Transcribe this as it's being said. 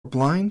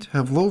blind,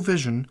 have low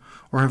vision,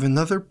 or have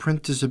another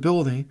print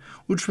disability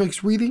which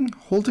makes reading,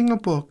 holding a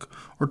book,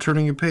 or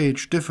turning a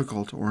page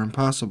difficult or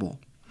impossible.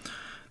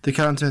 The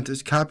content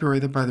is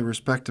copyrighted by the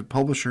respective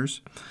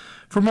publishers.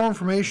 For more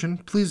information,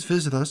 please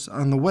visit us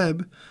on the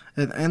web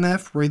at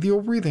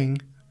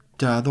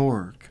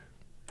nfradioreading.org.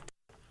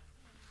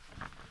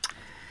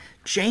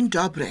 Dzień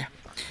dobry.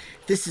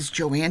 This is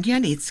Joanne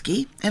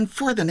Yanitsky, and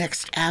for the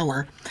next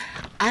hour,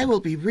 I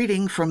will be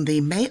reading from the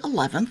May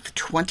 11th,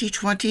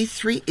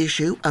 2023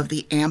 issue of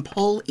the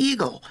Am-Pol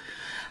Eagle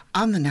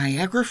on the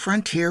Niagara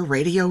Frontier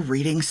Radio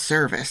Reading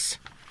Service.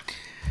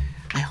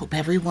 I hope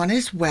everyone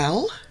is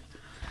well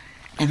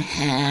and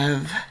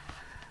have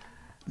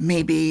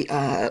maybe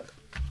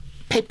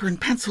paper and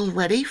pencil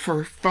ready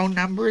for phone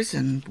numbers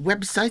and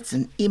websites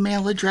and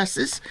email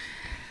addresses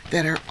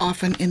that are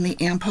often in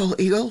the Am-Pol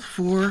Eagle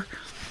for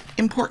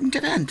important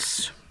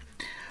events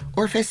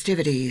or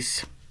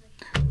festivities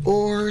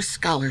or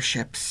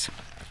scholarships.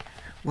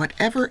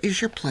 Whatever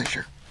is your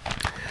pleasure.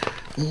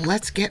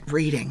 Let's get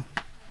reading.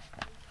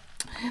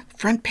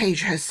 Front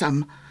page has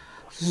some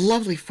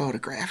lovely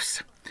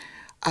photographs.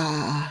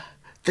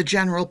 The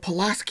General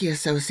Pulaski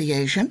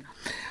Association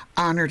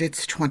honored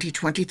its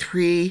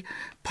 2023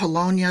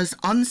 Polonia's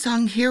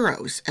Unsung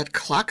Heroes at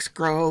Clocks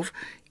Grove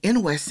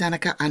in West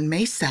Seneca on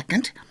May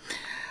 2nd.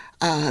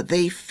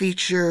 They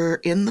feature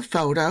in the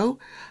photo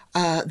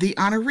the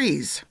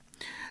honorees: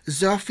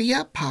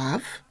 Zofia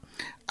Pav,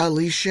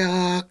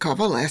 Alicia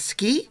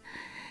Kowaleski,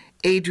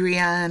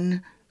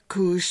 Adrian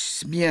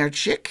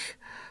Kuśmierczyk,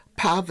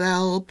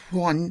 Paweł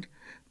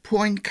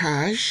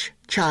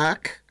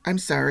Chak,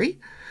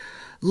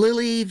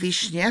 Lily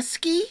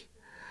Wisniewski,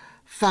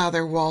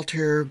 Father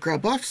Walter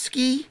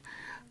Grabowski,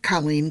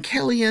 Colleen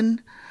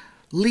Killian,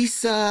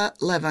 Lisa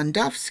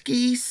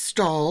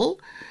Lewandowski-Stoll,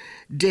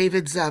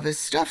 David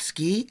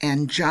Zawistovsky,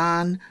 and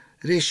John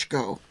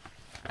Rishko.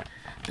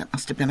 That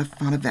must have been a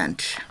fun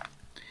event.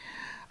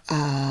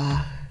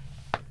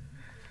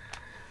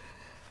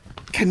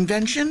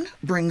 Convention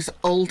brings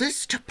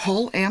oldest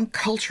Pol-Am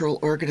cultural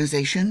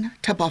organization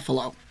to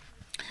Buffalo.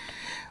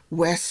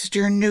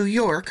 Western New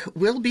York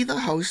will be the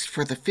host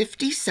for the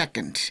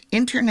 52nd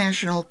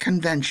International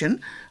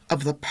Convention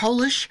of the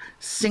Polish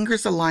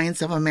Singers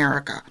Alliance of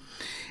America,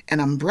 an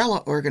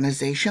umbrella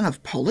organization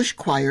of Polish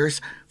choirs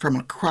from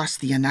across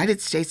the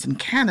United States and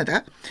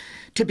Canada,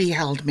 to be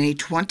held May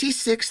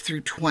 26th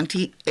through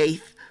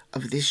 28th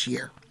of this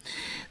year.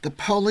 The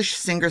Polish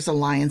Singers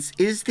Alliance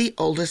is the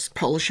oldest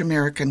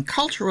Polish-American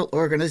cultural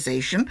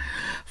organization,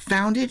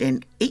 founded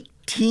in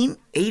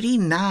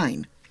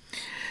 1889.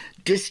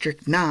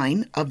 District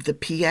 9 of the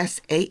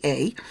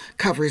PSAA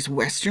covers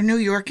Western New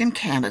York and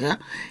Canada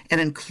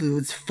and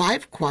includes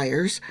 5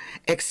 choirs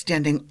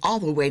extending all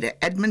the way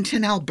to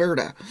Edmonton,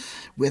 Alberta,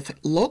 with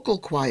local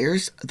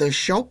choirs, the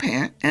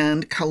Chopin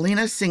and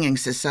Kalina Singing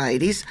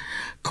Societies,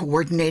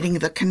 coordinating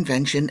the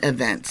convention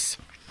events.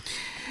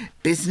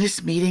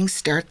 Business meetings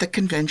start the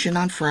convention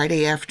on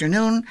Friday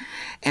afternoon,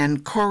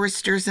 and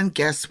choristers and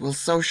guests will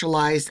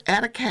socialize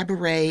at a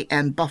cabaret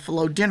and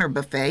Buffalo dinner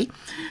buffet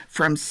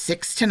from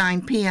 6 to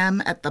 9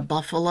 p.m. at the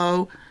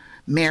Buffalo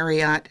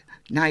Marriott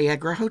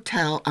Niagara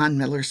Hotel on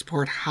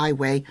Millersport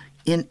Highway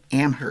in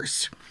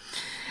Amherst.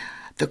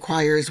 The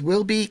choirs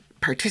will be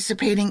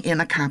participating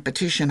in a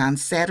competition on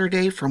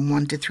Saturday from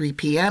 1 to 3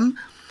 p.m.,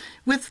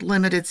 with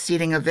limited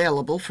seating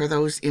available for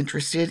those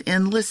interested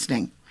in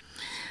listening.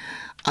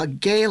 A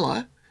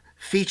gala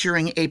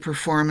featuring a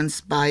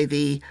performance by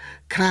the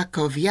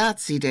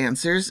Krakowiacy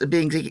dancers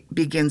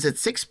begins at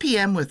 6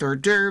 p.m. with hors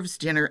d'oeuvres,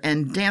 dinner,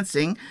 and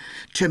dancing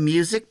to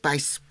music by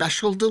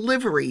special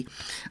delivery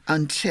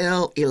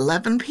until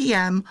 11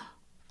 p.m.,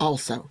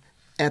 also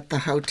at the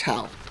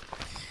hotel.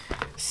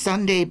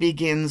 Sunday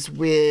begins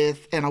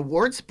with an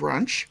awards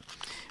brunch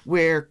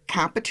where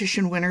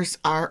competition winners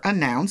are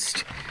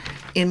announced,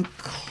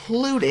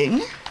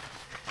 including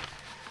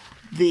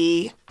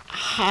the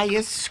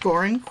highest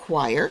scoring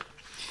choir,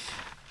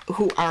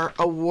 who are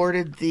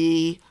awarded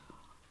the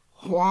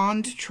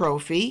Huand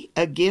Trophy,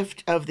 a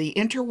gift of the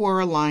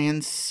Interwar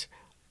Alliance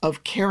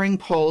of Caring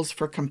Poles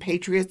for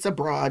Compatriots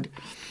Abroad,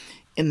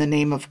 in the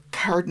name of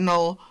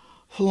Cardinal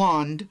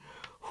Huand,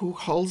 who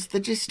holds the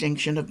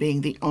distinction of being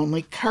the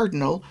only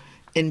cardinal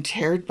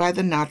interred by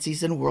the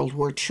Nazis in World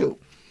War II.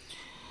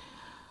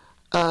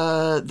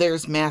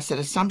 There's Mass at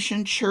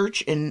Assumption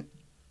Church in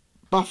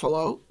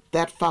Buffalo.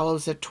 That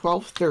follows at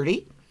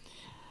 12:30.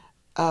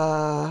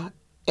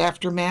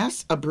 After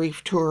Mass, a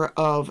brief tour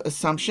of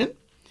Assumption.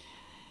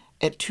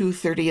 At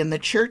 2:30 in the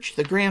church,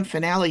 the grand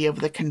finale of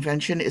the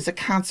convention is a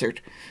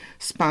concert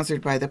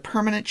sponsored by the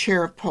Permanent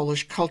Chair of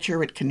Polish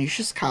Culture at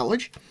Canisius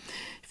College,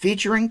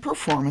 featuring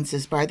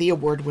performances by the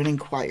award-winning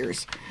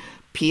choirs,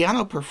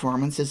 piano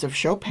performances of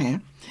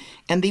Chopin,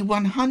 and the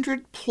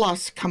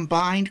 100-plus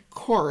combined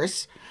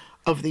chorus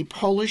of the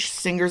Polish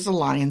Singers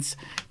Alliance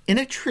in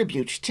a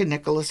tribute to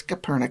Nicholas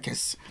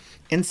Copernicus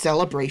in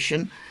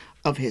celebration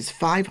of his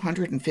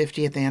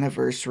 550th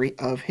anniversary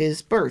of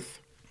his birth.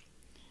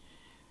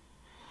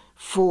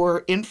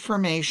 For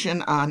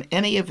information on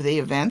any of the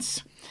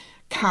events,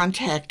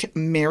 contact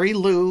Mary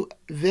Lou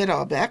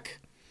Vidobek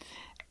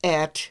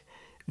at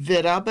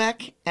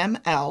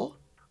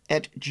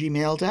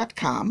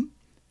vidobekml@gmail.com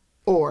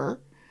or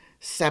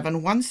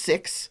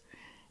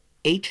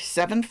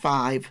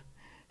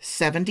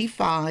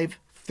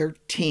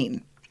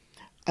 716-875-7513.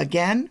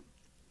 Again,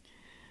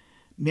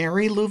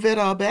 Mary Lou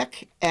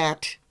Vidobek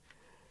at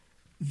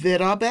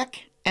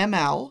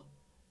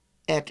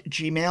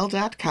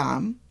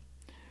vidobekml@gmail.com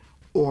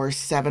or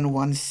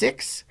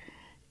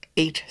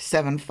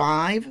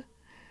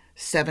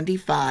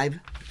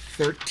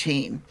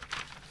 716-875-7513.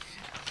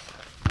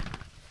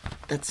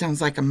 That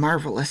sounds like a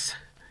marvelous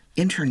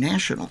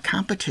international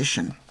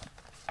competition.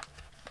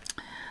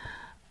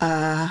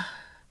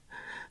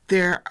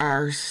 There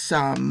are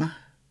some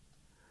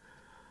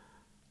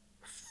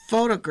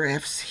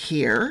photographs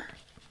here.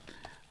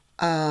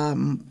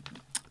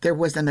 There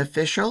was an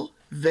official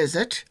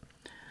visit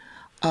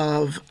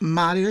of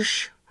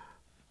Mariusz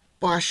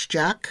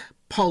Błaszczak,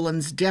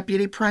 Poland's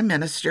Deputy Prime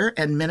Minister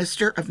and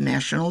Minister of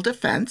National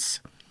Defense,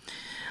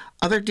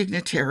 other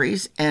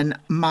dignitaries, and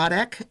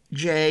Marek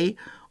J.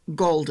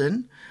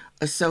 Golden,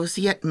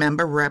 Associate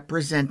Member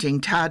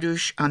representing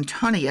Tadeusz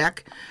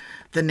Antoniak,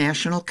 the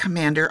National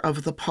Commander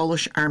of the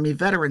Polish Army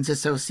Veterans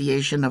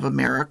Association of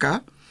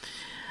America.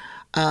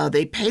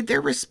 They paid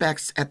their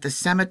respects at the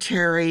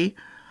Cemetery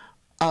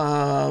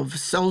of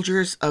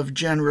Soldiers of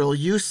General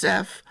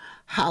Józef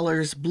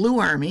Haller's Blue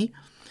Army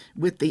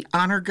with the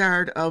Honor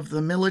Guard of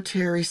the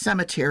Military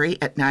Cemetery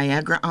at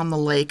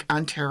Niagara-on-the-Lake,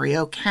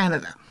 Ontario,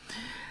 Canada.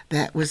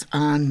 That was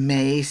on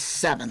May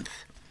 7th.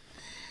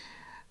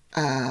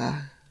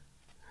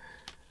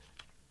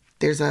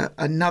 There's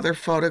another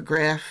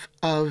photograph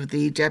of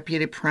the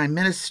Deputy Prime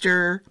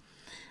Minister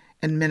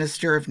and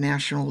Minister of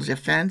National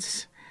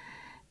Defense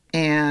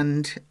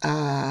and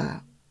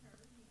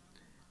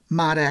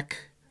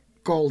Marek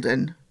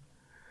Golden,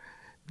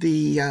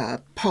 the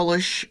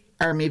Polish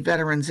Army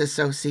Veterans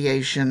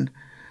Association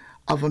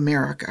of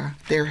America.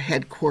 Their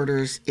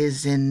headquarters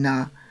is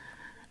in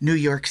New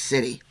York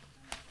City.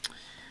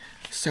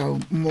 So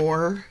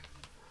more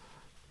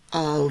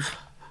of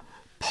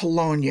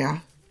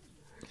Polonia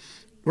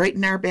right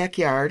in our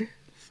backyard,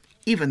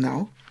 even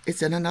though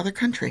it's in another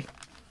country.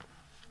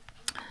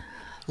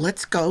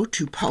 Let's go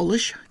to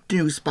Polish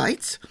News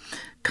Bites,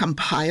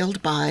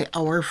 compiled by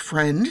our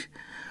friend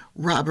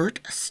Robert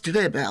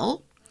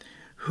Strybel,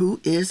 who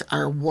is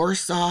our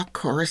Warsaw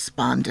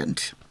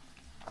correspondent.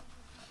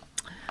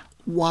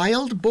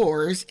 Wild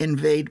boars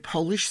invade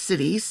Polish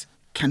cities,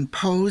 can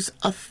pose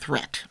a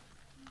threat.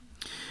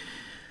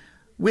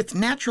 With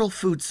natural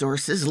food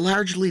sources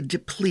largely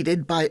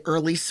depleted by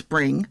early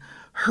spring,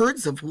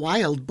 herds of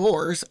wild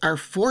boars are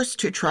forced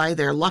to try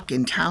their luck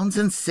in towns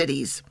and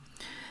cities.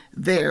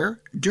 There,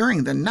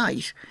 during the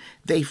night,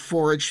 they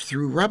forage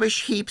through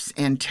rubbish heaps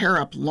and tear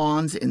up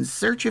lawns in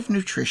search of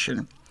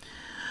nutrition.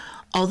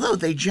 Although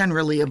they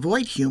generally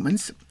avoid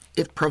humans,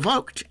 if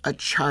provoked, a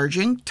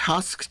charging,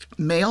 tusked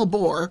male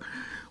boar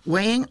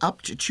weighing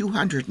up to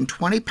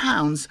 220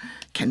 pounds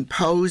can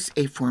pose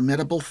a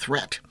formidable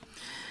threat.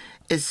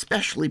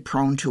 Especially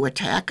prone to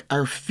attack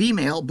are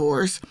female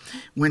boars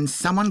when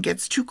someone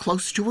gets too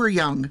close to her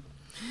young.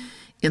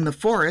 In the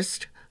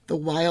forest, the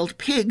wild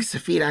pigs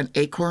feed on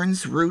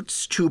acorns,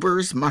 roots,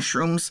 tubers,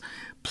 mushrooms,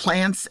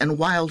 plants, and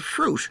wild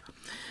fruit,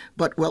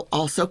 but will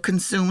also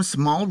consume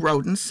small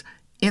rodents,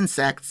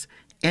 insects,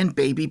 and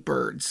baby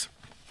birds.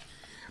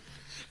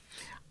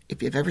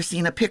 If you've ever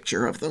seen a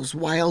picture of those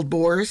wild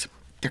boars,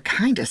 they're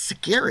kind of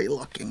scary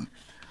looking.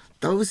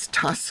 Those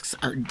tusks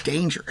are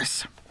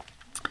dangerous.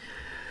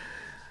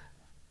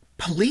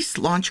 Police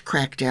launch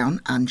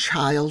crackdown on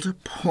child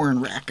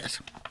porn racket.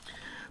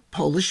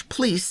 Polish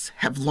police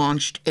have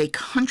launched a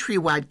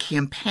countrywide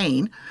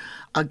campaign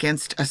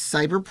against a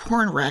cyber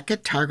porn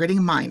racket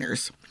targeting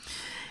minors.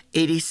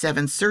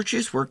 87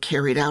 searches were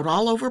carried out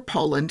all over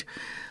Poland,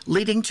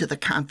 leading to the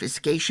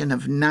confiscation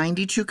of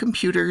 92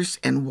 computers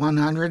and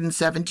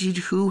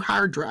 172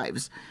 hard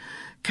drives,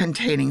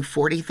 containing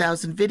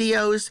 40,000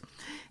 videos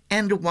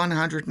and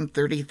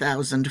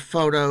 130,000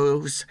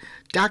 photos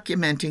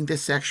documenting the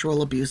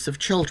sexual abuse of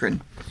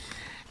children.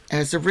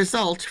 As a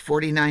result,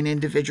 49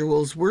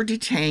 individuals were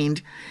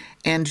detained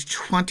and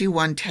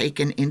 21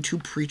 taken into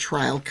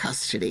pretrial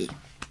custody.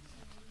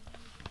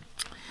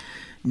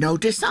 No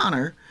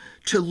dishonor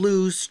to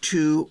lose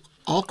to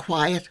All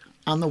Quiet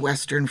on the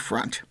Western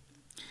Front.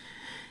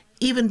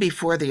 Even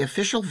before the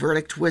official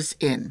verdict was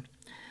in,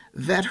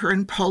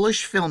 veteran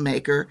Polish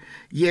filmmaker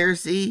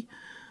Jerzy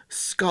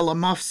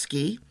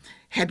Skolimowski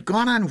had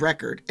gone on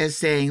record as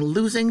saying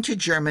losing to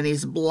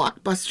Germany's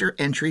blockbuster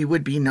entry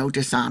would be no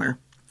dishonor.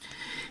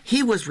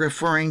 He was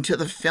referring to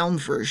the film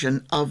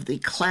version of the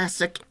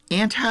classic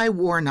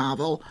anti-war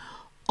novel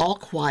All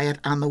Quiet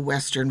on the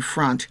Western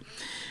Front,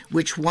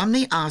 which won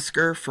the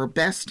Oscar for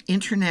Best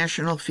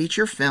International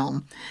Feature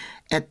Film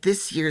at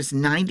this year's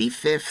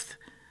 95th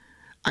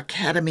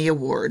Academy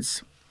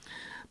Awards.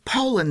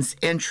 Poland's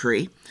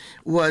entry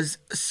was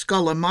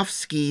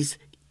Skolimowski's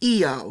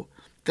EO,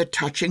 the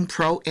touching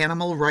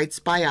pro-animal rights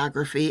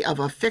biography of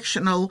a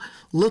fictional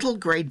little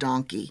gray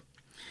donkey.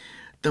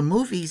 The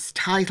movie's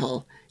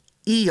title,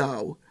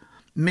 EO,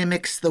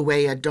 mimics the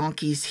way a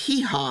donkey's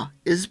hee-haw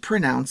is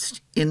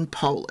pronounced in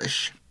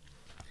Polish.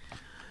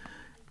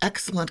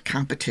 Excellent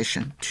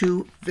competition.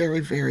 Two very,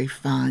 very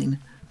fine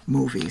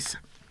movies.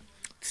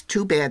 It's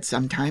too bad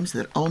sometimes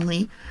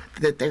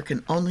that there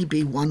can only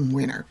be one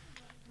winner.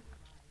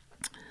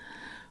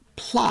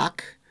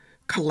 Plock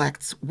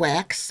collects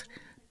wax,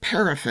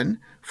 paraffin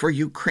for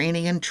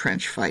Ukrainian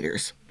trench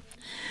fighters.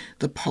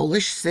 The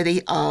Polish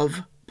city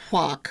of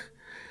Plock,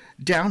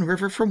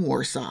 downriver from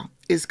Warsaw,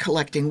 is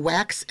collecting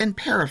wax and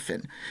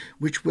paraffin,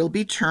 which will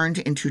be turned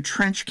into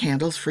trench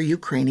candles for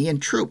Ukrainian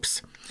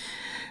troops.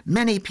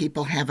 Many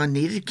people have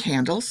unneeded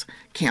candles,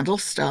 candle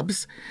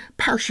stubs,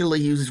 partially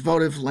used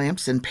votive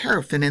lamps, and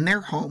paraffin in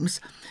their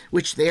homes,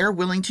 which they are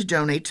willing to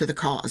donate to the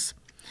cause.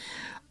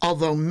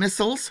 Although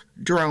missiles,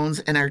 drones,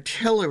 and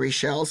artillery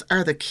shells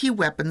are the key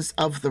weapons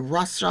of the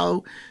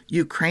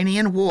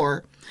Russo-Ukrainian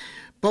war,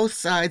 both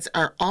sides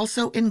are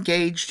also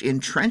engaged in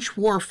trench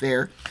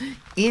warfare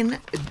in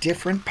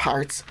different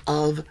parts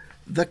of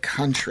the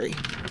country.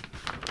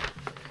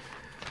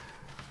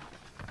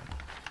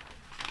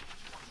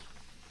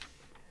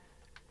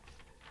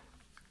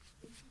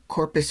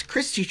 Corpus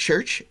Christi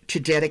Church to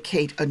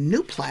dedicate a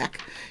new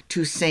plaque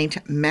to St.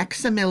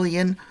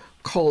 Maximilian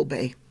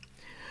Kolbe.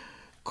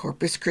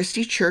 Corpus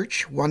Christi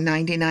Church,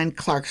 199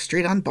 Clark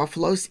Street on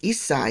Buffalo's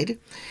east side,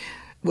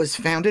 was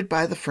founded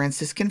by the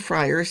Franciscan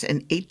friars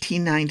in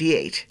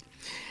 1898.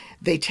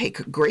 They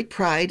take great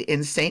pride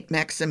in St.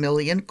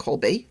 Maximilian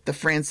Kolbe, the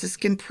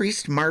Franciscan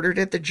priest martyred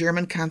at the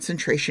German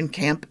concentration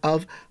camp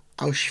of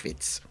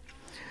Auschwitz.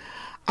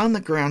 On the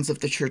grounds of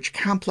the church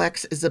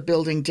complex is a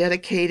building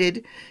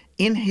dedicated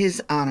in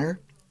his honor,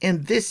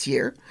 and this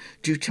year,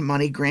 due to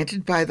money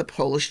granted by the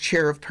Polish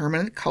Chair of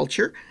Permanent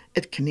Culture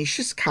at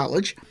Canisius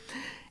College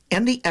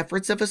and the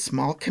efforts of a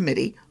small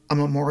committee, a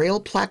memorial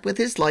plaque with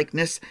his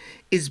likeness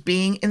is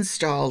being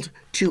installed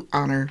to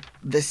honor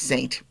the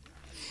saint.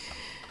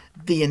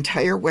 The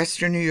entire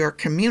Western New York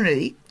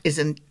community is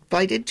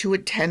invited to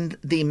attend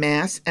the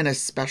Mass and a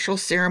special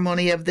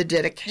ceremony of the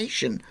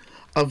dedication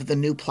of the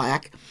new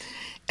plaque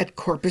at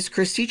Corpus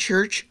Christi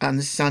Church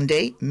on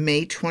Sunday,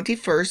 May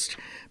 21st,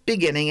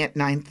 beginning at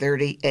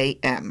 9:30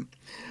 a.m.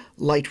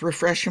 Light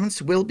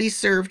refreshments will be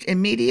served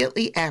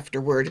immediately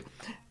afterward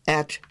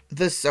at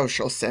the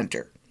social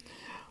center.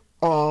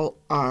 All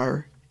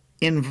are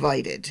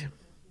invited.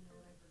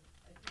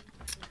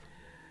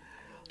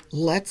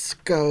 Let's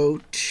go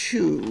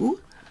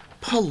to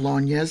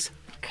Polonia's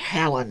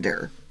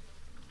calendar.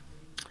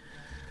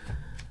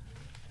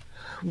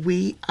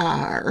 We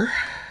are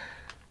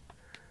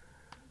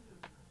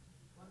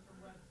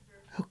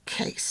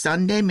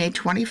Sunday, May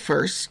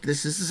 21st.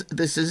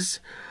 This is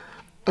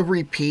a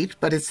repeat,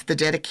 but it's the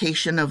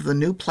dedication of the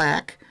new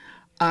plaque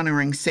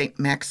honoring St.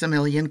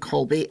 Maximilian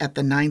Kolbe at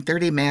the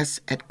 9:30 Mass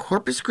at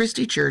Corpus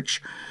Christi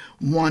Church,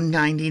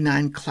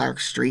 199 Clark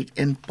Street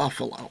in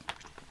Buffalo.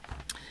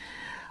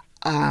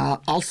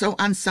 Also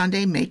on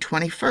Sunday, May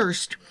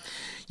 21st,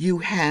 you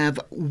have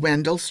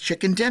Wendell's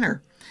Chicken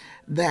Dinner.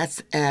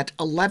 That's at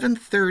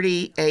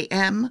 11:30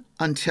 a.m.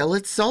 until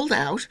it's sold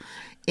out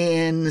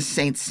in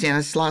St.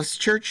 Stanislaus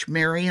Church,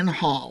 Marion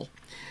Hall.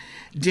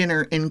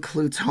 Dinner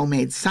includes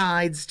homemade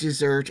sides,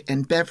 dessert,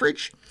 and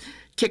beverage.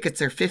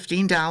 Tickets are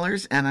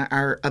 $15 and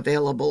are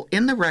available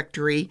in the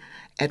rectory,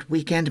 at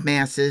weekend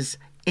masses,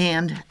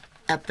 and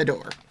at the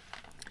door.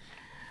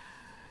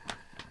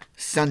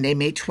 Sunday,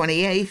 May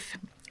 28th,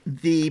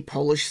 the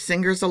Polish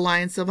Singers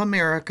Alliance of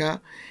America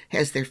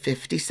has their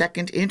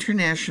 52nd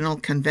International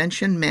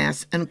Convention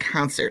Mass and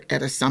Concert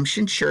at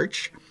Assumption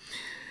Church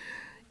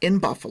in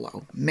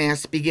Buffalo.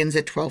 Mass begins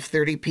at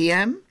 12:30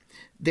 p.m.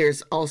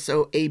 There's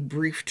also a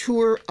brief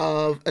tour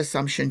of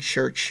Assumption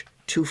Church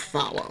to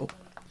follow.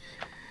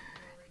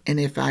 And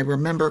if I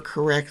remember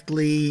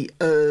correctly,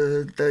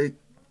 the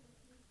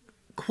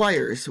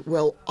choirs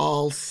will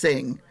all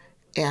sing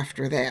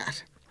after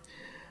that.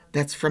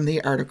 That's from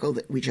the article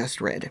that we just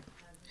read.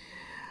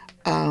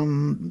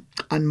 On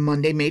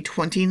Monday, May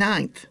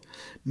 29th,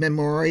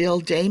 Memorial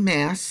Day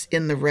Mass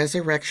in the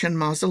Resurrection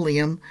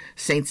Mausoleum,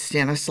 St.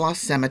 Stanislaus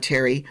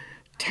Cemetery,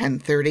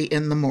 10:30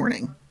 in the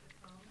morning.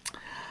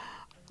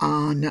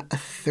 On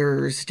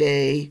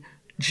Thursday,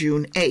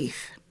 June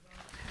 8th,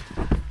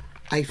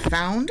 I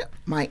found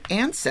my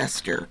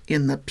ancestor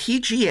in the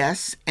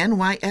PGS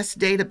NYS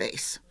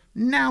database.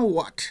 Now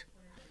what?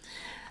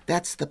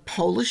 That's the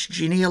Polish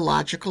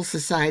Genealogical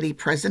Society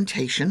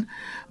presentation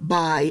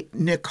by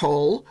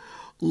Nicole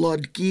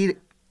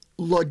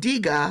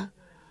Lodiga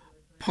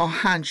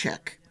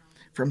Pohanczek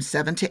from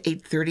 7 to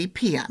 8:30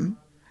 p.m.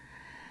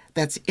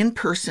 That's in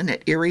person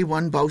at Erie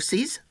 1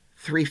 Bosse's,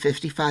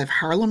 355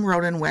 Harlem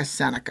Road in West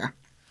Seneca.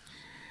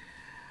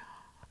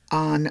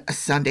 On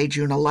Sunday,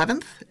 June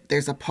 11th,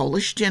 there's a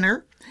Polish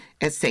dinner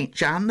at St.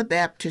 John the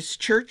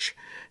Baptist Church,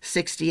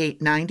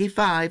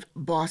 6895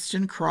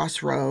 Boston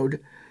Cross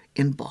Road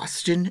in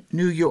Boston,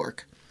 New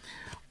York.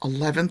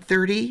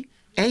 11:30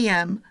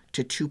 a.m.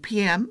 to 2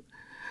 p.m.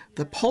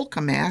 The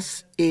polka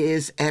mass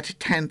is at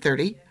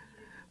 10:30,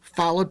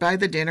 followed by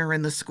the dinner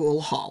in the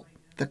school hall.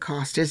 The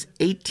cost is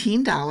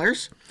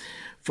 $18.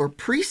 For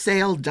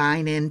pre-sale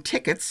dine-in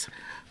tickets,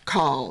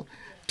 call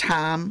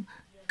Tom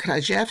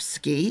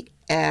Krajewski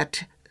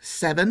at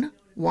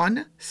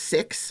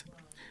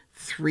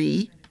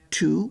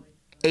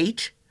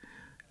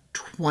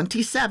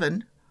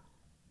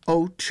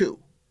 716-328-2702.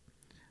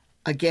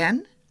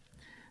 Again,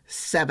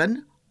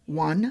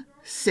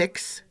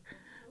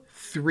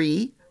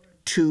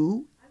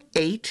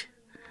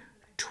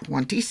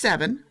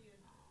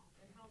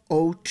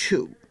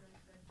 716-328-2702.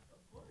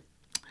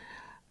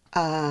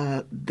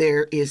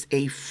 There is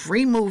a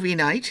free movie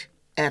night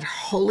at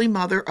Holy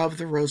Mother of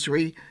the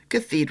Rosary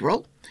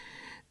Cathedral.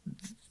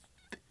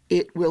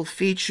 It will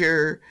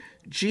feature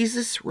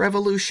Jesus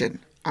Revolution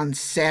on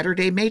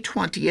Saturday, May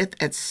 20th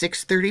at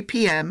 6:30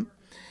 p.m.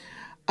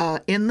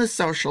 In the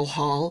Social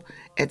Hall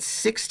at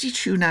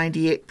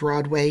 6298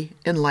 Broadway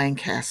in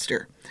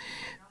Lancaster.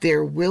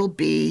 There will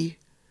be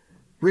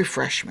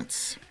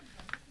refreshments.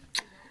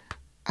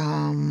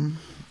 Let me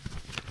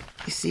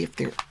see if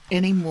there are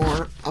any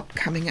more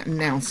upcoming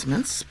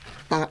announcements,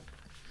 but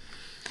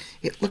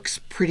it looks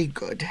pretty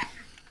good.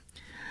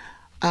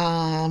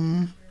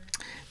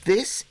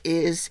 This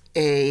is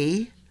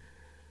a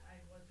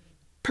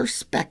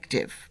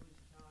perspective,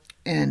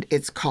 and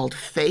it's called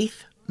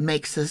Faith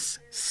Makes Us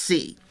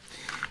See.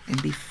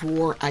 And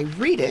before I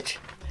read it,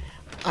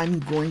 I'm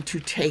going to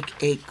take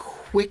a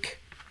quick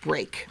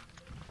break.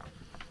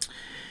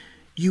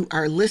 You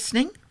are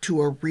listening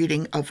to a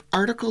reading of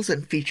articles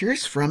and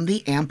features from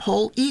the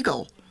Am-Pol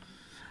Eagle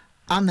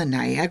on the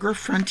Niagara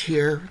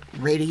Frontier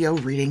Radio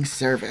Reading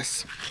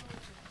Service.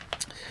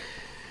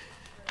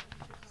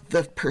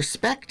 The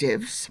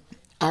perspectives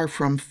are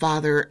from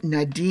Father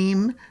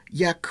Nadim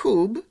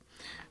Yakub,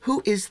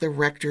 who is the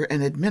rector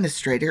and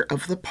administrator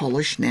of the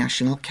Polish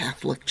National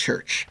Catholic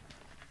Church.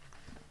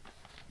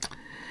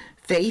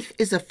 Faith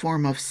is a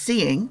form of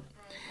seeing,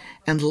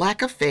 and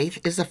lack of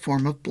faith is a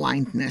form of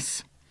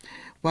blindness.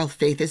 While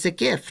faith is a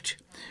gift,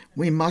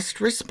 we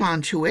must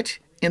respond to it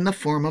in the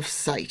form of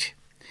sight.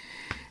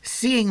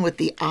 Seeing with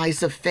the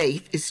eyes of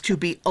faith is to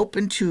be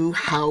open to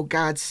how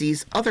God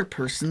sees other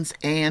persons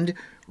and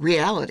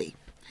reality.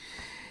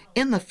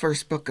 In the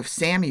first book of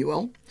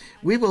Samuel,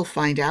 we will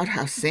find out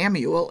how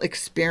Samuel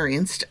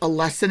experienced a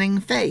lessening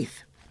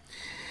faith.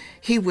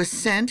 He was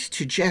sent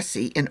to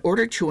Jesse in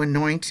order to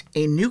anoint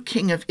a new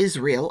king of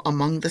Israel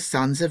among the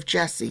sons of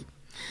Jesse.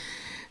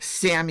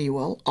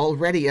 Samuel,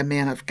 already a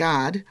man of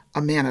God,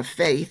 a man of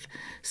faith,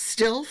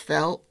 still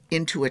fell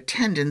into a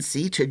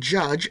tendency to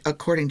judge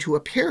according to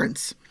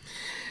appearance.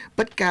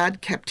 But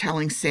God kept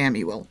telling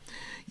Samuel,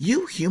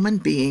 "You human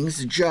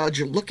beings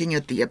judge looking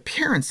at the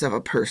appearance of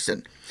a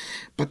person,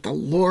 but the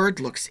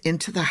Lord looks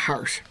into the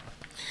heart."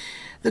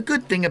 The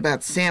good thing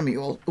about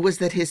Samuel was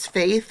that his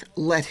faith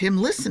let him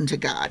listen to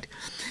God.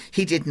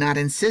 He did not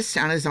insist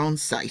on his own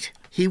sight.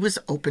 He was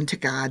open to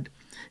God.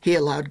 He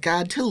allowed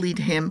God to lead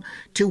him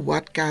to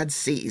what God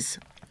sees.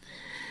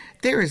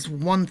 There is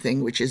one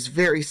thing which is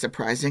very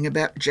surprising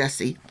about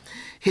Jesse,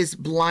 his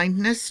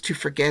blindness to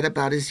forget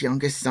about his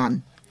youngest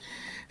son.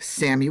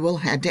 Samuel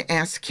had to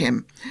ask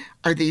him,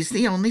 "Are these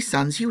the only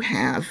sons you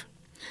have?"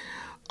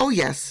 "Oh,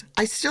 yes,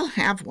 I still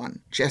have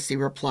one," Jesse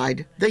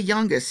replied, "the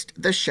youngest,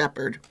 the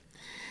shepherd."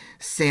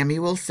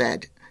 Samuel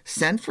said,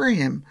 "Send for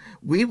him.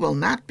 We will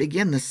not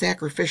begin the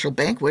sacrificial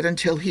banquet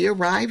until he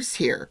arrives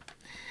here."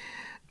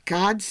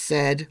 God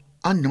said,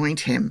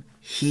 "Anoint him.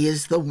 He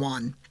is the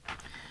one."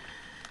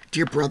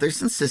 Dear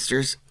brothers and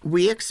sisters,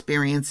 we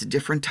experience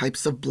different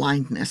types of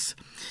blindness.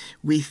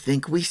 We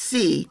think we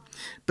see,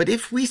 but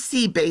if we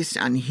see based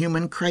on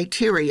human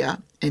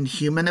criteria and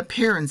human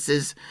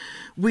appearances,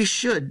 we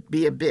should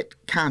be a bit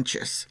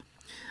conscious.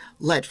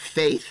 Let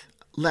faith,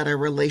 let our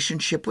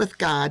relationship with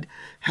God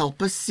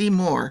help us see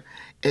more,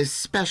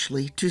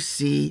 especially to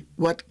see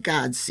what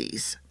God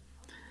sees.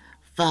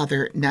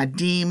 Father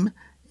Nadim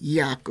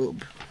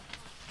Yakub.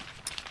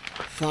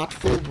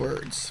 Thoughtful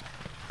words.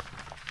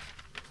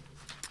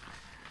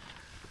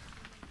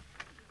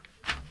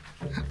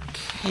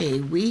 Okay,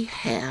 we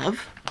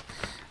have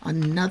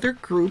another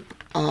group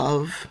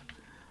of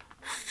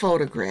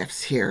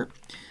photographs here.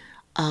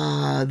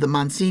 The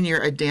Monsignor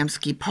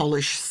Adamski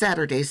Polish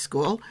Saturday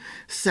School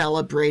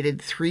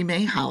celebrated 3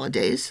 May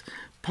holidays: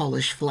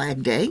 Polish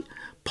Flag Day,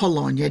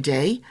 Polonia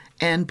Day,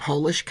 and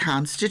Polish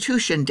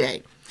Constitution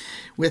Day.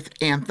 With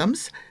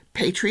anthems,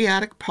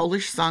 patriotic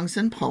Polish songs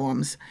and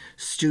poems,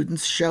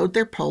 students showed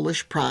their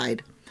Polish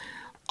pride.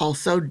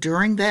 Also,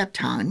 during that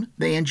time,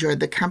 they enjoyed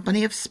the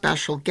company of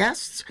special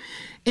guests,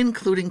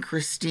 including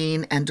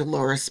Christine and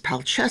Dolores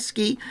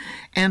Palczewski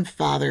and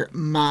Father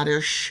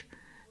Mariusz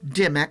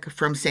Dymek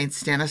from St.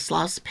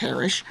 Stanislaus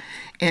Parish,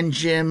 and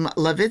Jim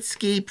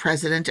Levitsky,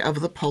 president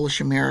of the Polish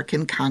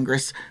American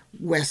Congress,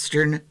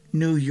 Western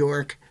New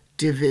York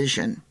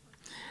Division.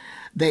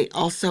 They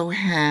also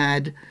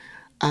had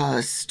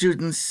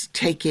students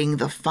taking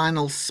the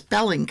final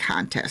spelling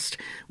contest,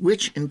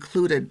 which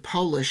included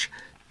Polish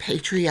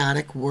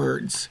patriotic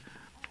words.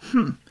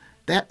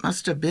 That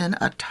must have been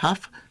a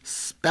tough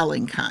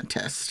spelling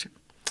contest.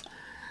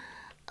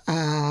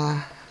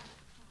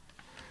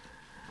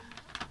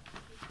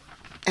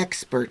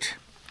 Expert.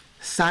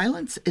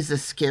 Silence is a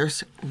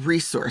scarce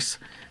resource,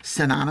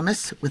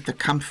 synonymous with the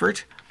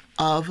comfort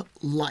of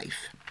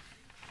life.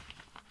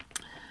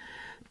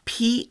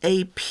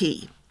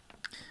 PAP.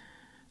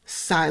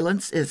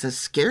 Silence is a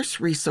scarce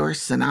resource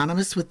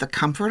synonymous with the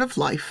comfort of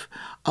life,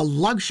 a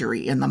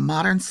luxury in the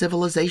modern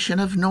civilization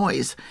of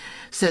noise,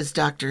 says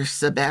Dr.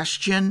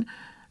 Sebastian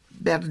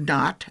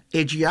Bernat,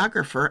 a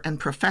geographer and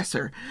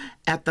professor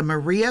at the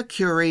Maria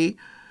Curie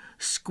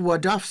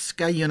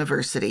Skłodowska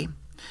University.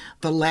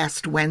 The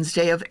last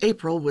Wednesday of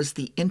April was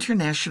the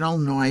International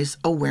Noise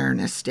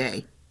Awareness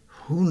Day.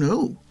 Who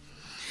knew?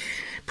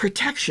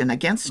 Protection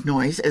against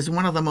noise is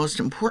one of the most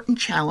important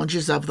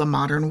challenges of the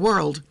modern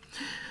world.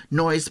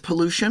 Noise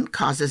pollution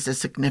causes a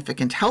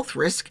significant health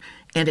risk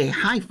and a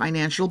high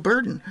financial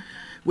burden,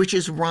 which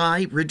is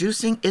why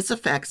reducing its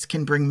effects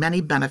can bring many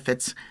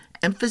benefits,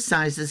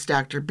 emphasizes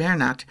Dr.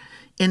 Bernat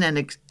in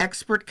an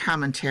expert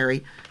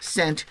commentary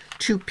sent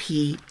to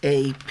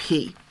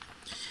PAP.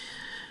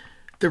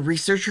 The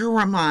researcher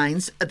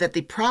reminds that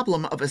the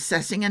problem of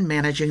assessing and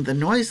managing the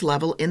noise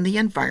level in the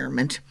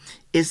environment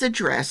is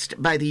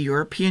addressed by the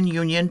European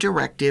Union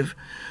Directive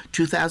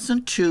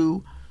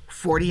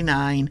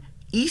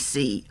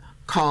 2002/49/EC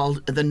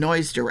called the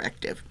Noise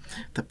Directive,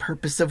 the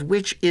purpose of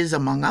which is,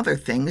 among other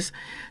things,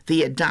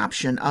 the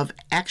adoption of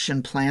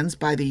action plans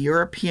by the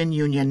European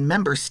Union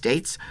member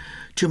states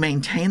to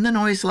maintain the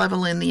noise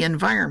level in the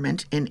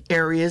environment in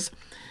areas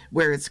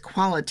where its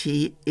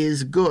quality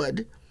is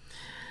good.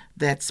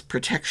 That's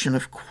protection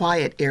of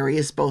quiet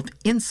areas both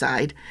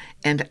inside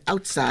and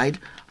outside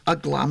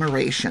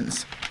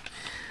agglomerations.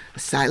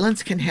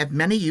 Silence can have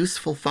many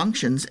useful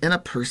functions in a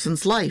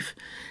person's life,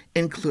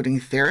 including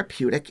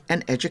therapeutic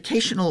and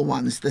educational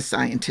ones, the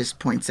scientist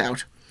points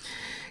out.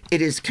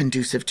 It is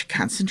conducive to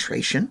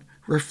concentration,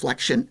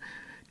 reflection,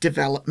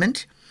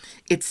 development.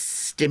 It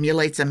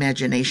stimulates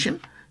imagination,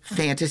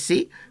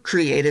 fantasy,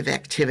 creative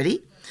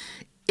activity.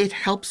 It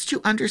helps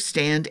to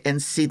understand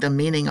and see the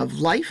meaning of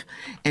life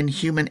and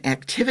human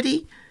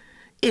activity.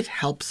 It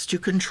helps to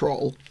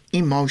control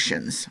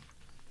emotions.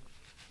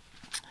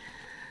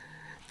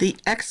 The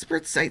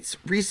expert cites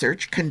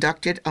research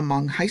conducted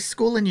among high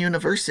school and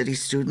university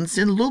students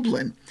in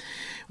Lublin,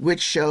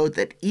 which showed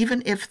that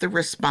even if the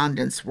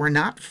respondents were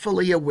not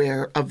fully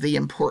aware of the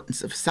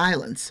importance of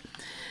silence,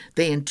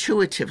 they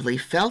intuitively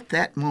felt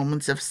that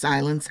moments of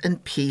silence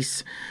and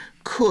peace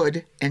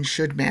could and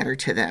should matter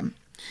to them.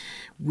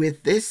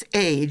 With this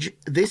age,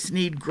 this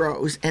need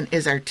grows and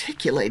is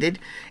articulated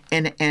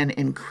in an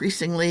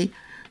increasingly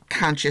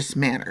conscious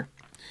manner.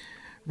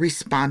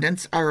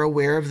 Respondents are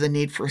aware of the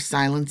need for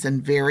silence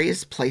in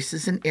various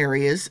places and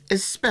areas,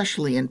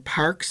 especially in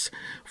parks,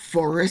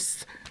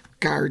 forests,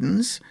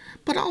 gardens,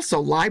 but also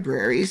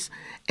libraries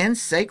and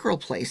sacred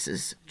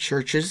places,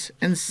 churches,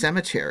 and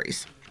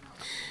cemeteries.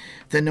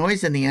 The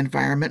noise in the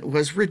environment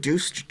was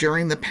reduced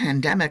during the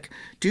pandemic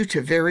due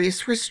to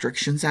various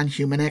restrictions on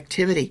human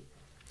activity.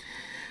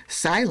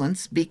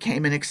 Silence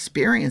became an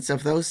experience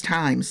of those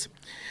times.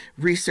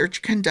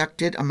 Research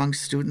conducted among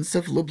students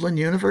of Lublin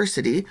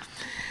University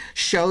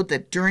showed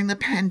that during the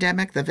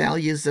pandemic, the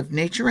values of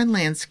nature and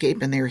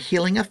landscape and their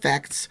healing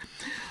effects,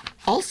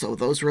 also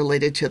those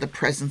related to the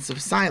presence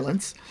of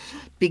silence,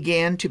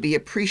 began to be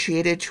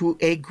appreciated to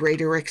a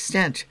greater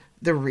extent,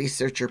 the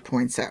researcher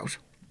points out.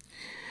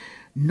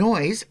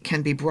 Noise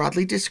can be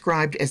broadly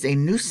described as a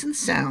nuisance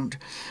sound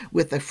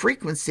with a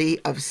frequency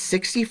of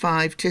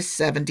 65 to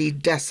 70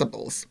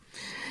 decibels.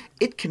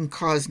 It can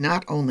cause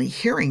not only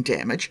hearing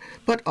damage,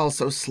 but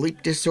also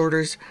sleep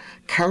disorders,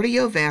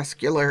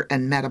 cardiovascular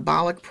and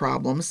metabolic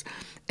problems,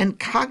 and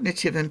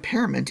cognitive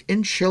impairment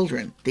in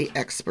children, the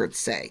experts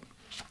say.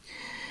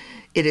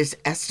 It is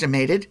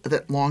estimated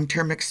that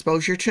long-term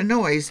exposure to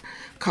noise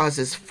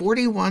causes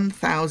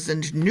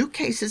 41,000 new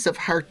cases of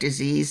heart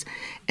disease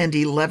and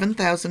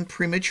 11,000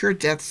 premature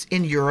deaths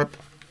in Europe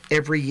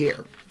every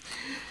year.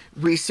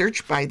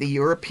 Research by the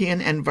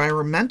European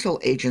Environmental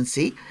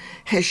Agency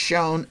has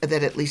shown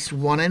that at least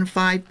 1 in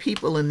 5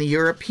 people in the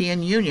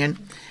European Union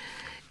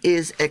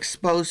is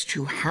exposed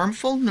to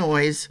harmful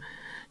noise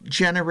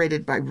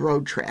generated by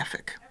road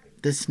traffic.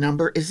 This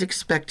number is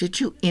expected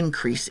to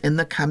increase in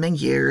the coming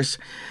years,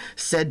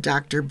 said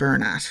Dr.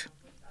 Bernat.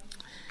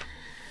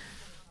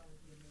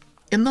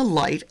 In the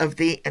light of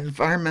the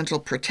Environmental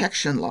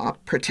Protection Law,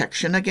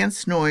 protection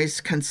against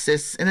noise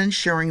consists in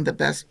ensuring the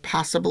best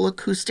possible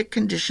acoustic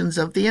conditions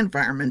of the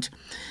environment,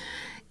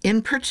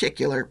 in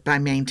particular by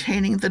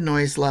maintaining the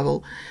noise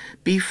level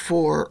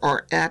before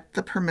or at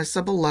the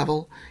permissible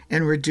level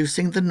and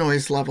reducing the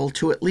noise level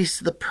to at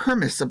least the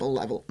permissible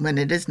level when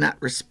it is not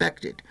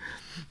respected,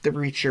 the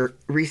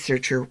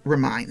researcher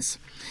reminds.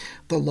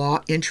 The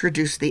law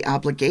introduced the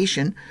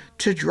obligation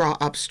to draw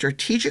up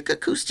strategic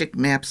acoustic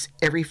maps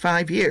every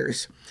 5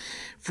 years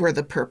for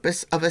the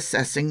purpose of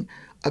assessing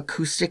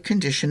acoustic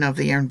condition of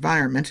the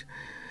environment,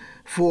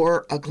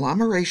 for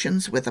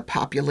agglomerations with a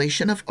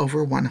population of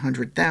over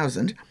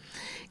 100,000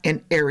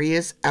 and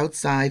areas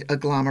outside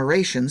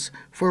agglomerations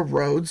for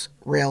roads,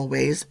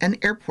 railways, and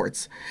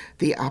airports,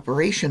 the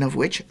operation of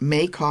which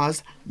may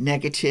cause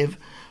negative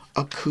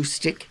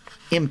acoustic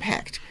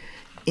impact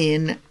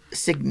in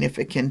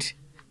significant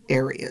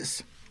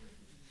areas.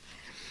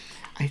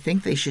 I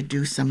think they should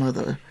do some of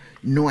the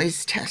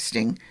noise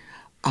testing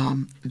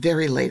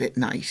very late at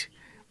night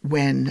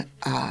when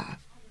I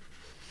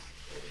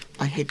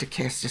hate to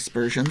cast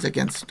aspersions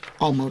against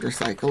all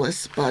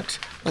motorcyclists, but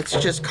let's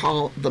just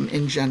call them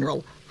in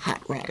general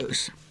hot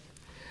rodders.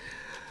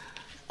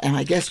 And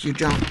I guess you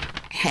don't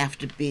have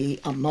to be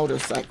a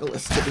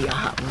motorcyclist to be a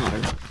hot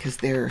rodder, because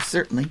there are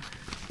certainly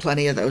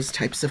plenty of those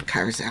types of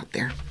cars out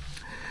there.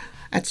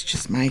 That's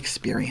just my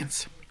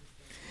experience.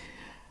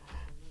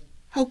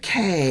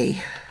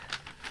 Okay.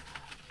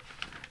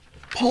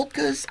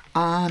 Polkas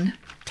on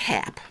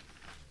tap.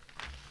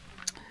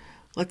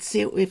 Let's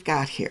see what we've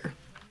got here.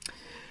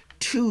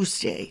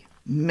 Tuesday,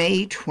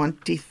 May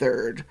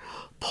 23rd,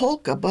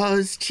 Polka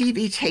Buzz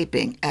TV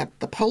taping at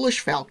the Polish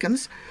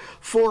Falcons,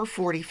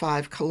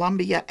 445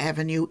 Columbia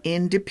Avenue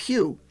in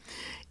Depew.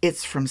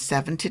 It's from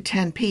 7 to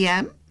 10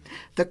 p.m.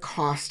 The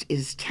cost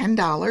is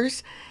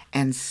 $10,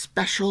 and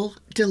special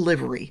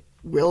delivery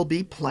will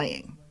be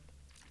playing.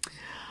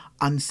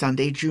 On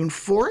Sunday, June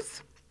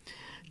 4th,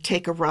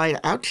 take a ride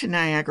out to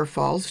Niagara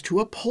Falls to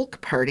a polk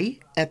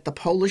party at the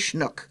Polish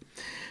Nook,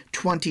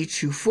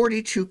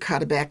 2242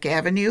 Cutterback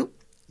Avenue,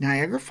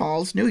 Niagara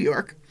Falls, New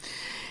York.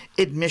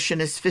 Admission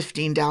is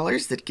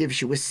 $15. That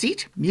gives you a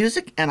seat,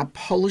 music, and a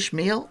Polish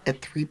meal at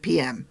 3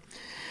 p.m.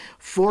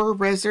 For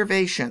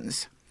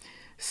reservations,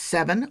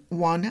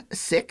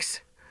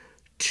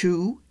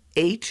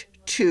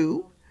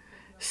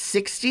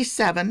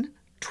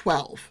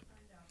 716-282-6712.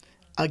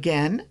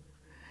 Again,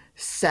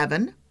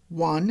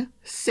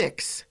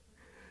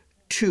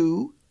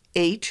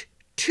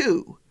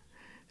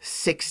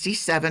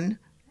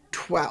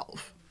 716-282-6712.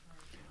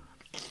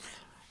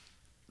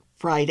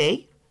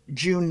 Friday,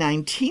 June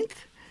 19th,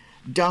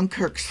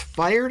 Dunkirk's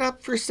fired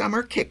up for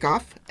summer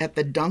kickoff at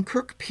the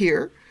Dunkirk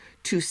Pier,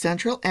 2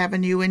 Central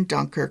Avenue in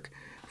Dunkirk.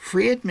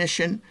 Free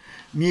admission,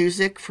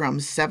 music from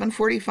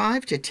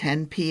 7:45 to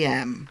 10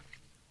 p.m.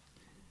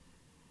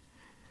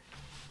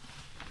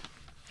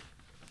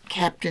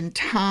 Captain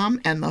Tom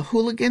and the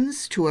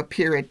Hooligans to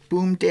appear at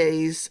Boom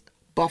Days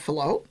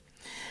Buffalo.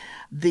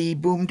 The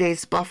Boom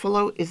Days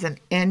Buffalo is an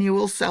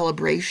annual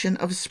celebration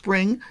of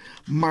spring,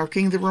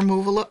 marking the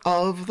removal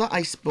of the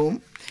ice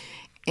boom,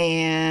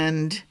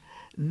 and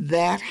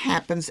that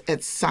happens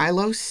at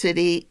Silo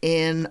City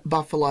in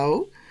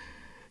Buffalo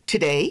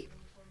today,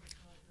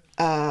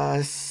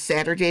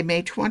 Saturday,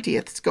 May 20th.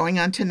 It's going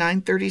on to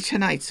 9:30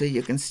 tonight, so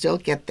you can still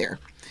get there.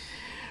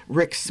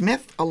 Rick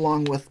Smith,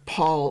 along with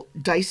Paul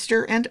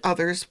Deister and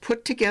others,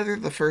 put together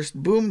the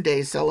first Boom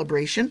Day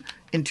celebration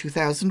in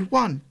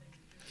 2001.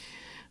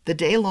 The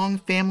day-long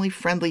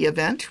family-friendly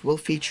event will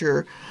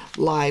feature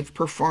live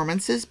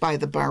performances by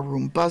the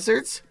Barroom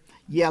Buzzards,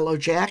 Yellow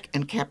Jack,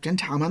 and Captain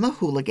Tom and the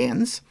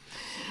Hooligans,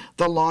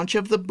 the launch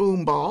of the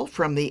Boom Ball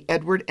from the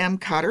Edward M.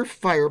 Cotter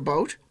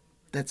Fireboat,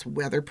 that's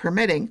weather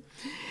permitting,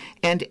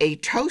 and a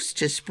toast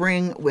to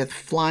spring with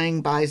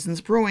Flying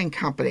Bison's Brewing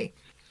Company.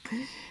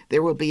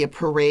 There will be a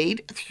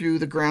parade through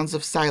the grounds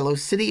of Silo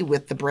City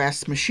with the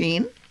Brass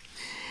Machine,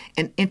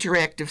 an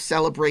interactive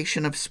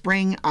celebration of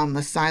spring on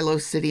the Silo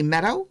City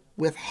Meadow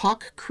with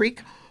Hawk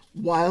Creek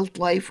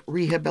Wildlife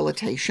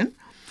Rehabilitation,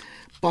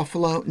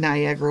 Buffalo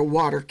Niagara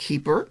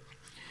Waterkeeper,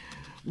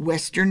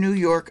 Western New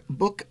York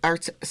Book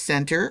Arts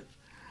Center,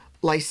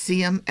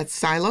 Lyceum at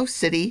Silo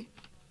City,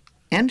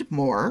 and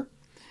more.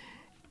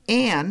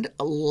 And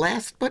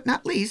last but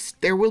not least,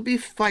 there will be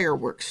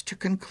fireworks to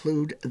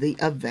conclude the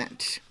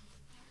event.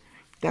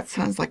 That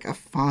sounds like a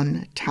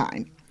fun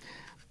time.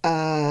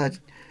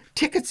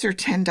 Tickets are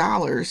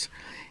 $10,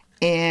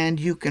 and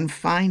you can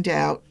find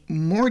out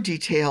more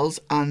details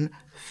on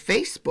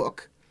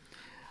Facebook.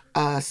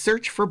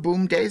 Search for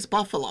Boom Days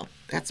Buffalo.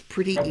 That's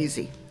pretty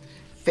easy.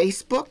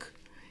 Facebook,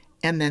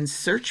 and then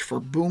search for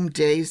Boom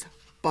Days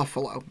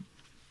Buffalo.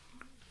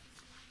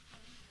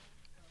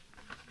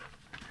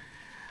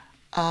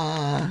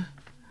 Back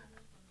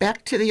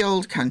to the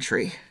old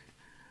country.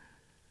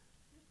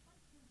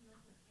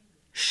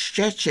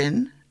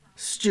 Szczecin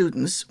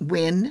students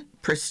win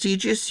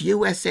prestigious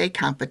USA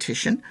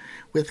competition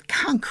with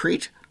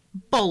concrete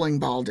bowling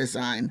ball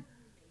design.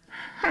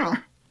 A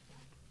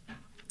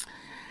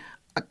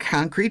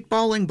concrete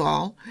bowling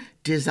ball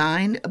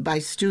designed by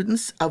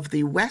students of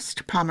the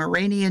West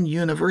Pomeranian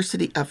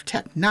University of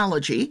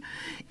Technology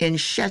in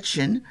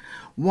Szczecin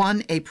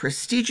won a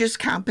prestigious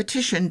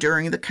competition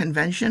during the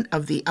convention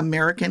of the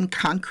American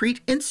Concrete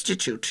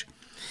Institute.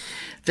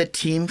 The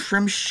team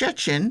from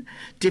Szczecin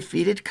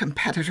defeated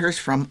competitors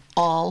from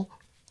all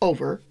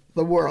over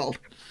the world.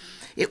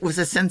 It was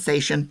a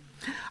sensation.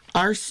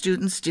 Our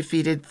students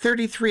defeated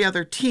 33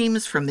 other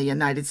teams from the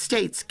United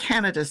States,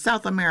 Canada,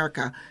 South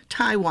America,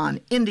 Taiwan,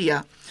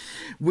 India.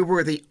 We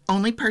were the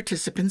only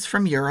participants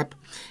from Europe,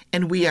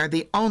 and we are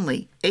the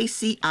only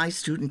ACI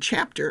student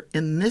chapter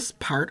in this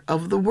part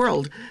of the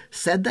world,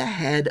 said the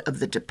head of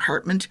the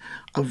Department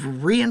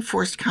of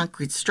Reinforced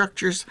Concrete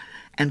Structures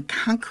and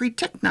Concrete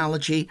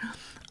Technology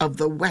of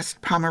the West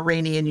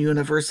Pomeranian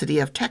University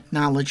of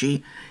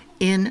Technology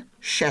in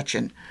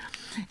Szczecin.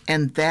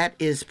 And that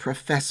is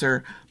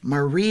Professor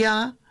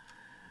Maria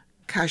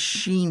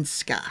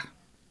Kaczynska.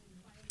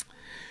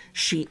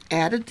 She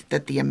added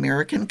that the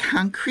American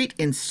Concrete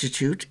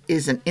Institute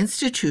is an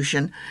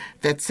institution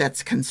that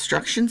sets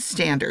construction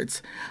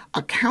standards,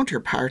 a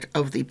counterpart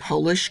of the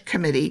Polish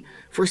Committee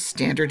for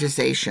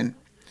Standardization.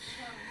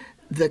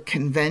 The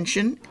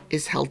convention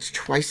is held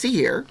twice a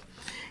year,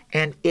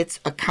 and it's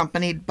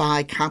accompanied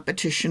by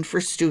competition for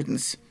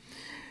students.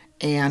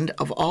 And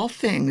of all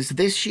things,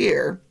 this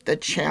year, the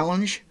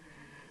challenge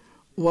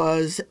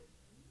was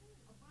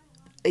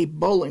a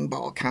bowling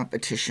ball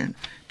competition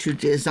to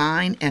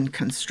design and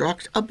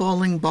construct a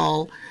bowling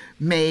ball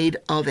made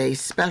of a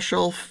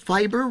special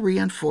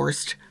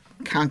fiber-reinforced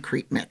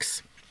concrete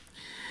mix.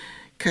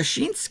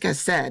 Kaczynska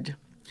said,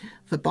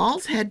 the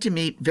balls had to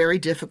meet very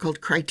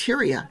difficult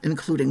criteria,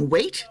 including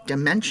weight,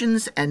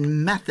 dimensions,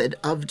 and method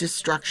of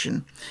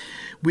destruction.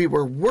 We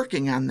were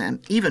working on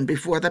them even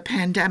before the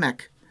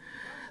pandemic.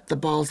 The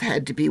balls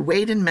had to be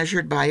weighed and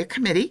measured by a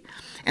committee,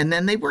 and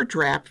then they were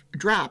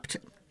dropped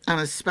on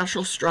a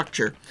special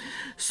structure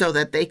so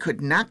that they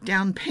could knock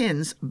down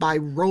pins by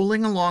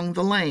rolling along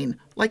the lane,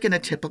 like in a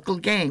typical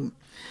game.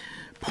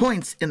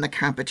 Points in the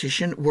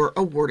competition were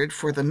awarded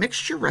for the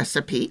mixture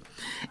recipe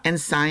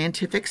and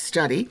scientific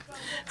study,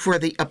 for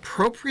the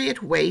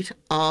appropriate weight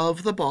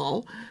of the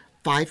ball,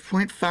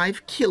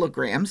 5.5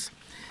 kilograms,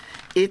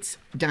 its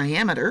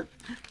diameter,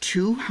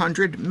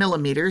 200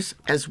 millimeters,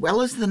 as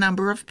well as the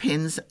number of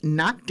pins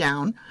knocked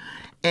down,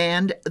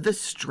 and the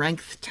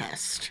strength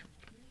test.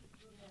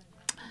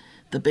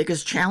 The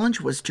biggest challenge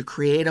was to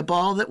create a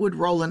ball that would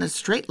roll in a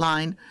straight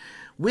line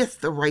with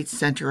the right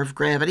center of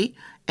gravity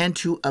and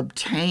to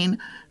obtain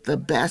the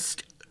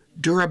best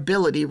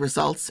durability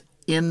results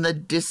in the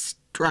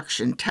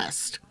destruction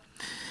test.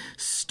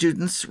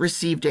 Students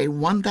received a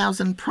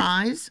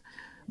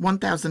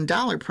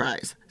 $1,000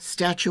 prize,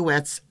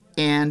 statuettes,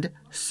 and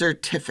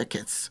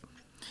certificates.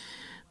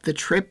 The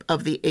trip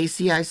of the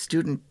ACI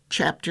student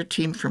chapter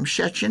team from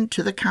Szczecin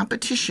to the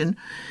competition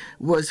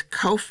was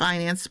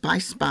co-financed by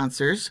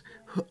sponsors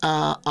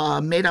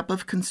made up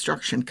of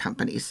construction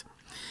companies.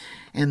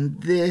 And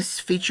this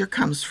feature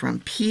comes from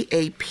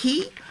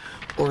PAP,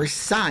 or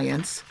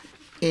Science,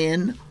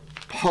 in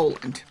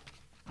Poland.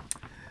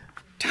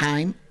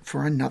 Time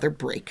for another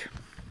break.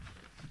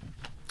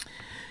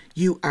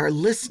 You are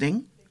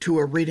listening to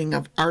a reading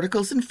of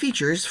articles and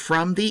features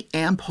from the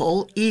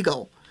Am-Pol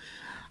Eagle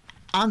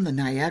on the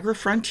Niagara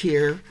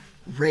Frontier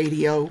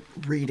Radio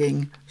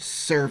Reading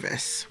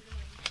Service.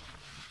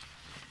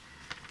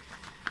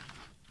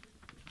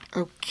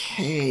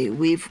 Okay,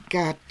 we've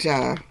got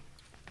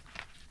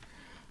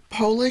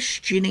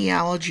Polish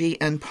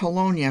Genealogy and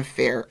Polonia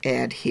Fair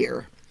ad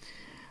here.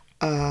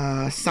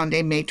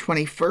 Sunday, May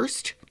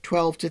 21st,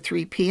 12 to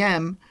 3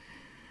 p.m.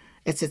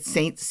 It's at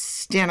St.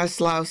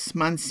 Stanislaus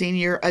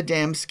Monsignor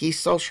Adamski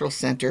Social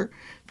Center,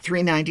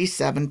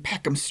 397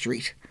 Peckham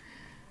Street.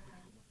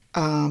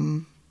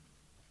 Looks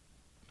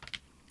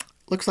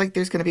like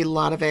there's going to be a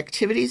lot of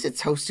activities.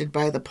 It's hosted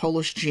by the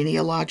Polish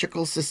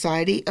Genealogical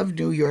Society of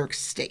New York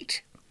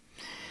State.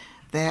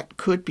 That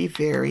could be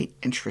very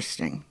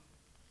interesting.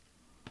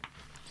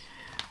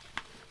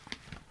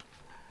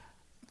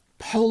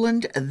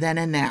 Poland Then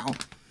and Now.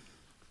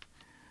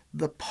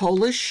 The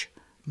Polish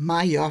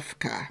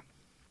Majówka.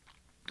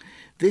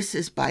 This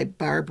is by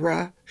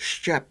Barbara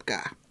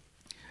Szczepka.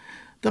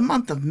 The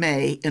month of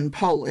May in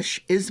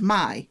Polish is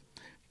Maj,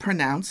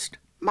 pronounced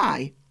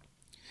Maj.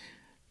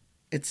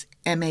 It's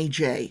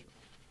M-A-J,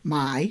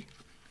 Maj,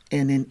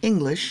 and in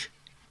English,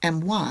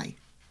 M-Y.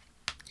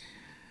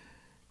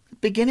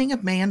 The beginning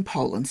of May in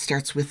Poland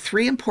starts with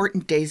 3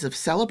 important days of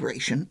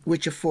celebration,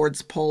 which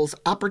affords Poles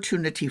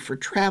opportunity for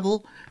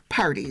travel,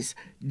 parties,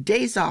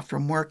 days off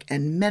from work,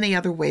 and many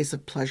other ways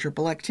of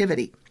pleasurable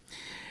activity.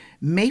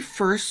 May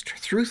 1st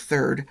through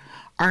 3rd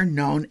are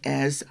known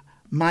as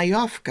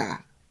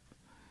Majówka.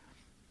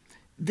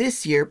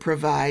 This year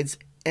provides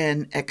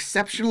an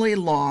exceptionally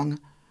long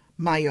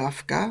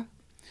Majówka.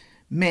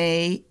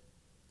 May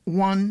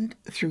 1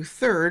 through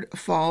 3rd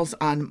falls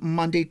on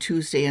Monday,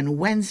 Tuesday, and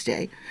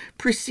Wednesday,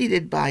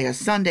 preceded by a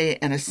Sunday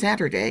and a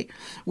Saturday,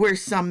 where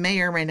some may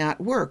or may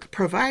not work,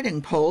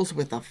 providing Poles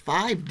with a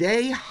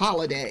 5-day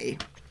holiday.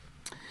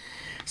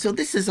 So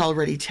this has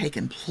already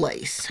taken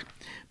place,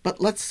 but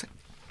let's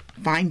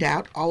find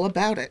out all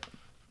about it.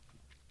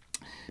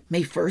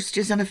 May 1st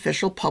is an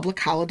official public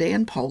holiday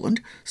in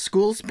Poland.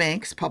 Schools,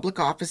 banks, public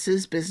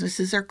offices,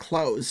 businesses are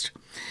closed.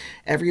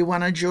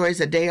 Everyone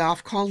enjoys a day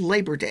off called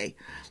Labor Day,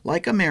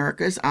 like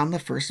America's on the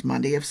first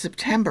Monday of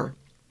September.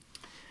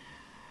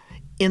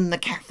 In the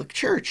Catholic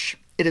Church,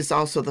 It is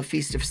also the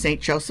feast of St.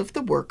 Joseph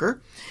the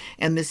Worker,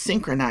 and this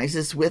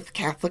synchronizes with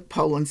Catholic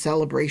Poland's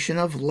celebration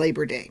of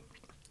Labor Day.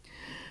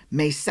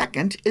 May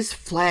 2nd is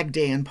Flag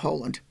Day in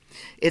Poland.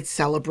 It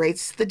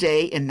celebrates the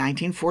day in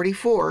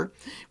 1944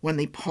 when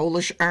the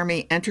Polish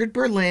army entered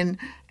Berlin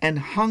and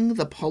hung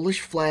the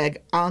Polish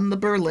flag on the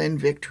Berlin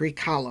Victory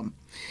Column.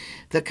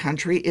 The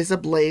country is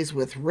ablaze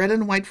with red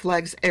and white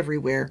flags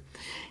everywhere,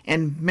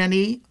 and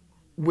many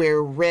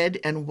wear red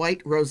and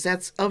white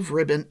rosettes of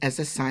ribbon as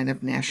a sign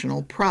of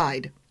national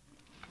pride.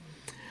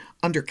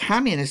 Under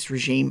communist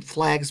regime,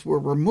 flags were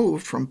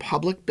removed from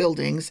public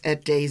buildings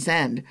at day's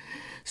end,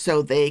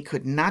 so they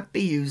could not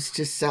be used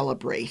to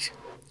celebrate.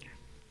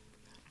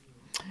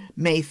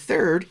 May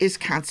 3rd is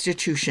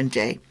Constitution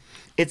Day.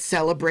 It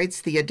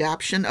celebrates the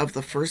adoption of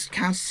the first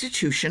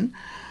Constitution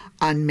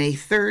on May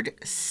 3rd,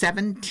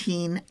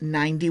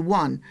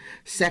 1791,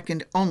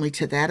 second only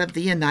to that of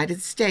the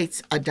United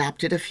States,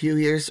 adopted a few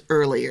years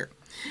earlier.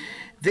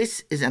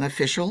 This is an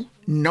official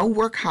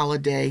no-work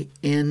holiday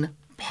in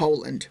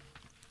Poland.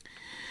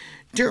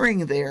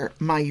 During their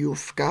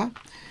Majówka,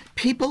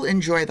 people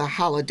enjoy the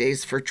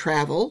holidays for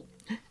travel,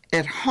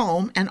 at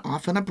home and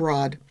often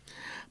abroad.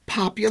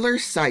 Popular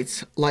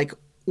sites like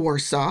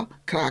Warsaw,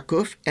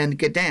 Kraków, and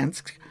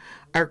Gdansk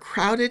are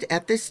crowded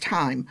at this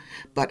time,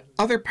 but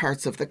other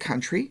parts of the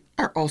country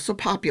are also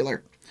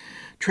popular.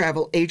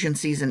 Travel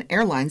agencies and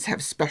airlines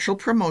have special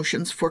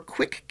promotions for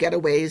quick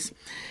getaways,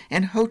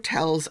 and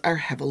hotels are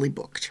heavily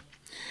booked.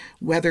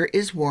 Weather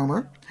is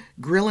warmer,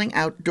 grilling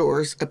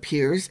outdoors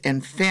appears,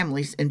 and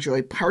families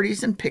enjoy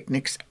parties and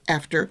picnics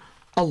after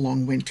a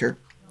long winter.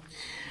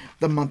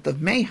 The month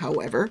of May,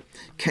 however,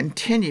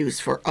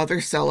 continues for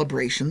other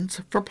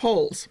celebrations for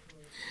Poles.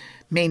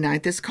 May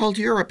 9th is called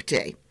Europe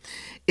Day.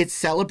 It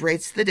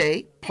celebrates the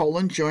day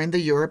Poland joined the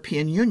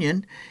European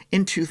Union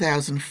in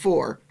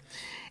 2004,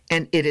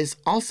 and it is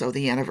also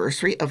the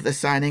anniversary of the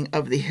signing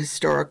of the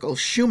historical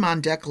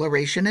Schuman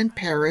Declaration in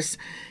Paris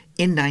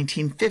in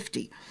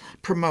 1950,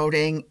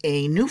 promoting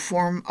a new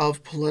form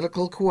of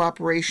political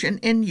cooperation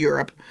in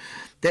Europe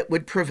that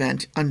would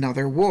prevent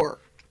another war.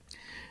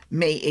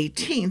 May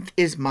 18th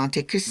is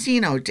Monte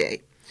Cassino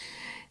Day.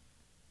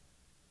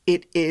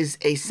 It is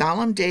a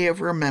solemn day of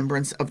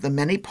remembrance of the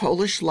many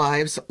Polish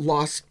lives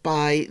lost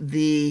by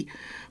the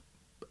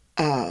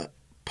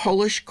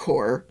Polish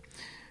Corps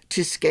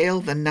to scale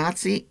the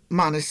Nazi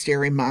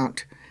monastery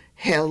mount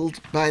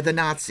held by the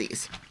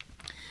Nazis.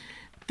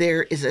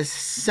 There is a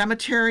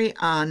cemetery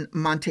on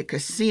Monte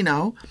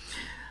Cassino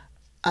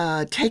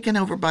taken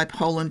over by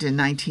Poland in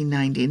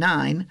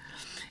 1999,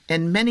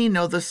 and many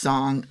know the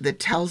song that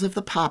tells of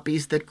the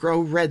poppies that grow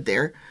red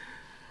there.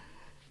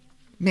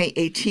 May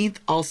 18th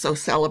also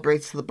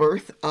celebrates the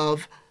birth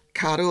of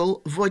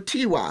Karol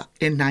Wojtyła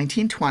in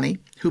 1920,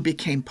 who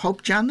became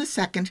Pope John II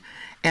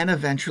and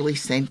eventually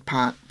Saint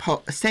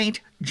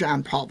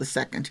John Paul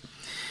II.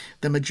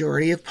 The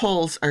majority of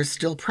Poles are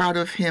still proud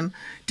of him,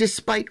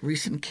 despite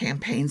recent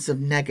campaigns of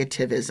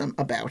negativism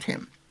about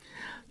him.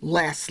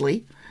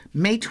 Lastly,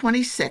 May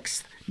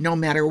 26th, no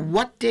matter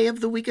what day of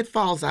the week it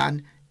falls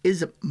on,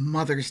 is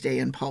Mother's Day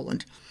in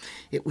Poland.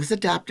 It was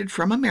adopted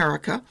from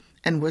America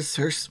and was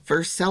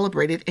first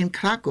celebrated in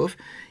Kraków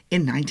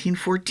in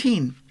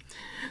 1914.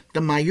 The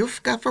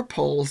Majówka for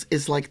Poles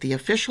is like the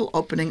official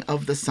opening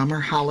of the summer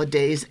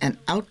holidays and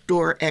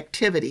outdoor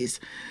activities,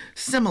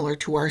 similar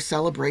to our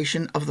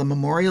celebration of the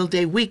Memorial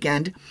Day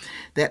weekend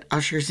that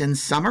ushers in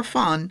summer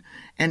fun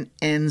and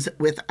ends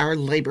with our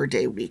Labor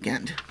Day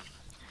weekend.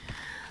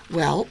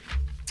 Well,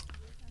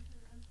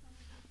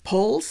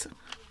 Poles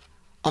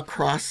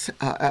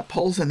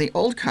Poles in the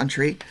old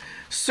country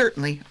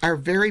certainly are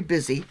very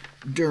busy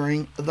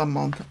during the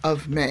month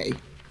of May.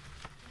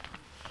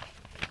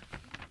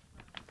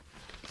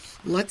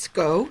 Let's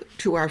go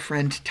to our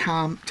friend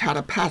Tom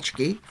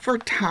Tadapachki for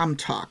Tom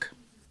Talk.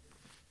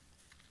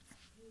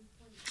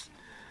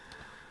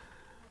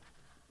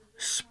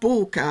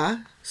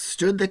 Spółka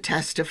stood the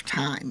test of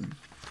time.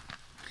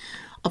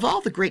 Of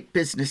all the great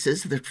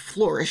businesses that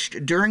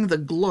flourished during the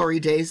glory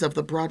days of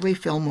the Broadway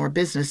Fillmore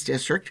Business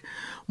District,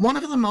 one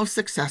of the most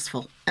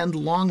successful and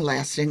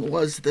long-lasting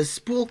was the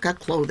Spółka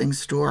clothing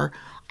store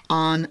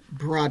on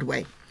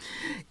Broadway.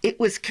 It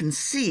was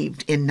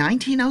conceived in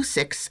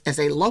 1906 as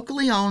a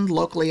locally owned,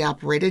 locally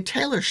operated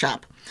tailor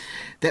shop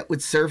that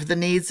would serve the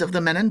needs of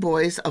the men and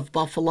boys of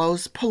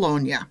Buffalo's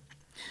Polonia.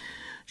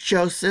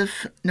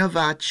 Joseph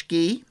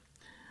Nowacki,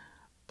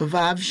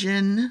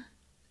 Wawrzyn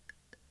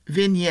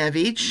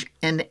Winiewicz,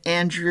 and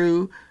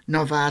Andrew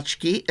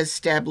Nowacki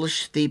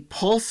established the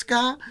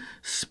Polska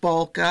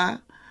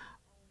Spółka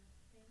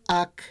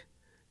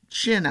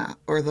Akcyjna,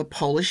 or the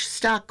Polish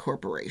Stock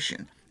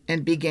Corporation,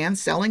 and began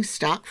selling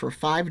stock for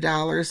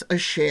 $5 a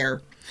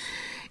share.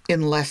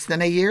 In less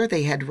than a year,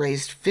 they had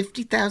raised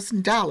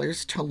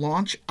 $50,000 to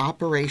launch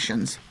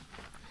operations.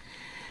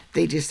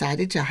 They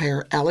decided to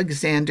hire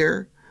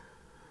Alexander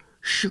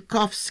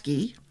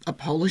Szukowski, a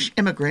Polish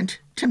immigrant,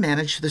 to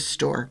manage the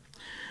store.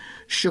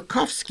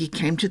 Szukowski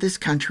came to this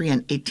country in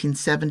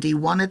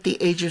 1871 at the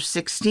age of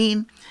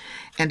 16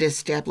 and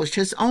established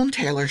his own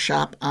tailor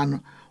shop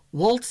on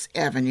Waltz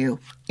Avenue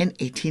in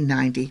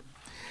 1890.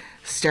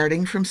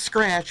 Starting from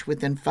scratch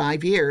within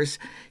 5 years,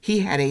 he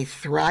had a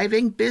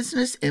thriving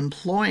business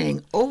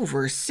employing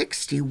over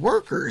 60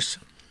 workers.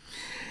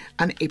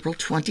 On April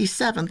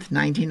 27,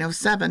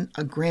 1907,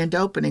 a grand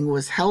opening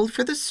was held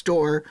for the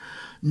store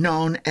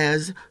known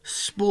as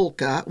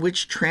Spulka,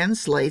 which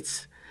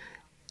translates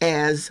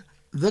as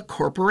the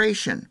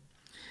corporation.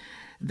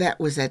 That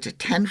was at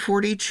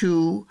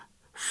 1042-44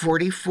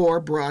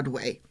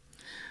 Broadway.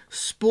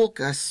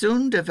 Spulka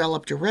soon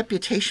developed a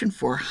reputation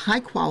for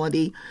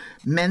high-quality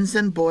men's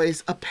and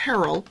boys'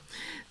 apparel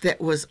that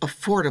was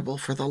affordable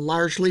for the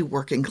largely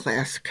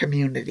working-class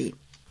community.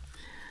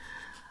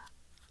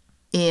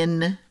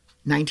 In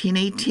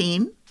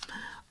 1918,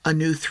 a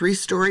new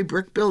 3-story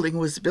brick building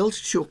was built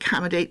to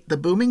accommodate the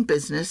booming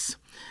business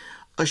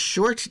a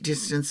short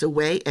distance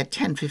away at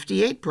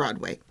 1058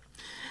 Broadway.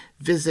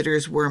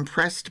 Visitors were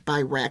impressed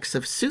by racks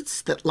of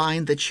suits that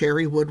lined the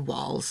cherry wood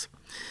walls.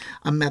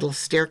 A metal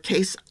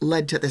staircase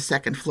led to the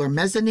second-floor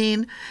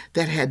mezzanine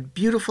that had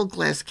beautiful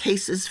glass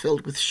cases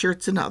filled with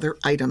shirts and other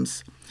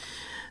items.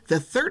 The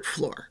third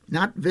floor,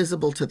 not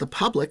visible to the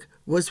public,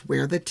 was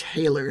where the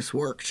tailors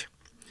worked.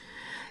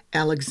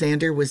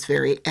 Alexander was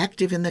very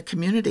active in the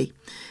community.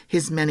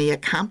 His many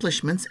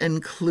accomplishments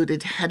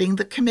included heading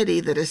the committee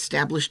that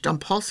established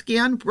Am-Pol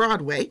Eagle on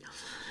Broadway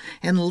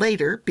and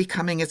later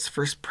becoming its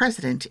first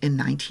president in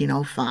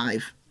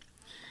 1905.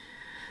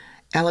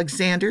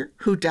 Alexander,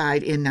 who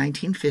died in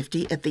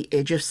 1950 at the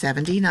age of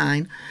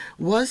 79,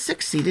 was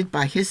succeeded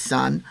by his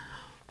son,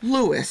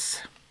 Louis.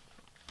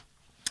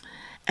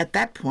 At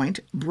that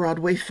point,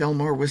 Broadway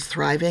Fillmore was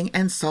thriving,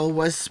 and so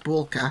was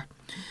Spulka.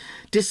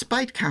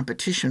 Despite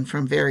competition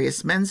from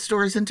various men's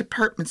stores and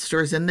department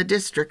stores in the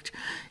district,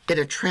 it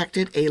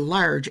attracted a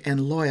large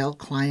and loyal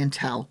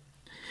clientele.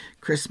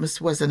 Christmas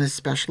was an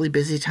especially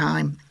busy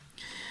time.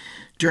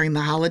 During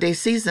the holiday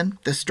season,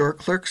 the store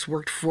clerks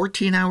worked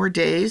 14-hour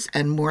days,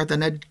 and more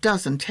than a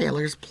dozen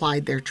tailors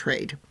plied their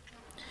trade.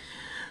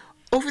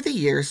 Over the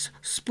years,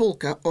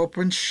 Spulka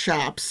opened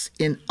shops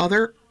in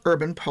other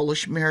urban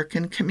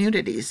Polish-American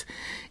communities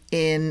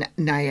in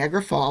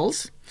Niagara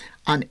Falls,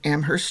 on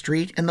Amherst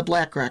Street in the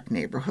Black Rock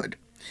neighborhood.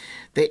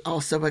 They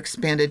also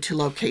expanded to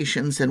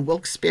locations in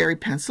Wilkes-Barre,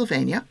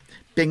 Pennsylvania,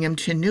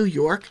 Binghamton, New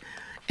York,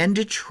 and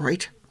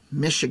Detroit,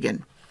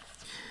 Michigan.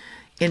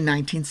 In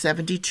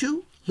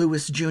 1972,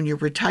 Louis Jr.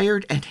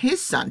 retired and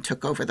his son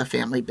took over the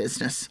family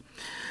business.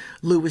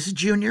 Louis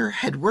Jr.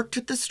 had worked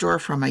at the store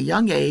from a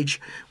young age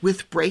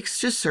with breaks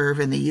to serve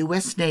in the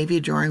U.S. Navy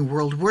during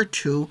World War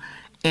II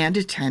and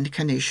attend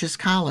Canisius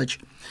College.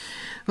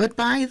 But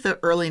by the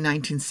early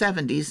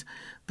 1970s,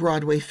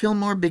 Broadway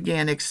Fillmore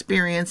began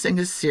experiencing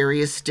a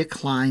serious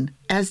decline,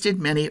 as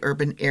did many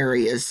urban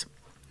areas.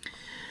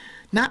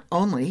 Not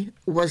only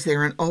was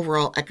there an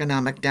overall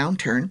economic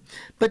downturn,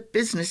 but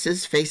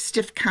businesses faced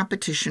stiff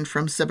competition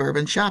from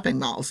suburban shopping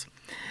malls.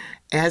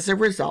 As a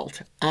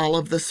result, all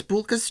of the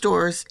Spulka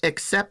stores,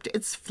 except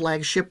its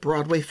flagship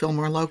Broadway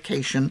Fillmore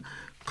location,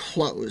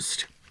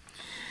 closed.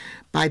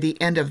 By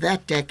the end of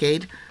that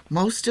decade,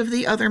 most of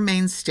the other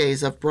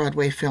mainstays of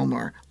Broadway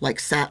Fillmore, like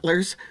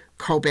Sattler's,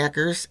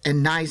 Kobacker's,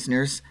 and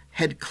Neisner's,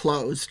 had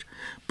closed,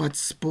 but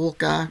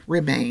Spulka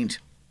remained.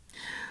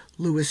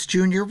 Louis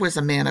Jr. was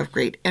a man of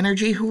great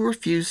energy who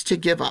refused to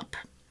give up.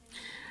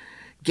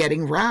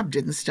 Getting robbed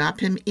didn't stop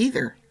him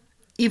either,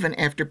 even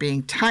after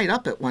being tied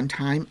up at one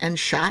time and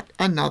shot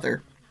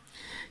another.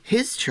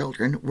 His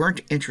children weren't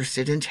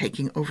interested in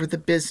taking over the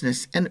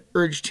business and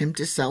urged him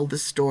to sell the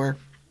store.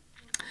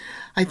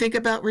 "I think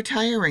about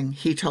retiring,"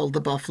 he told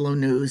the Buffalo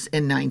News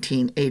in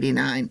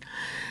 1989,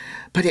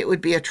 "but it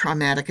would be a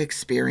traumatic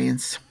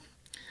experience."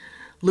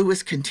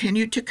 Louis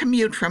continued to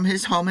commute from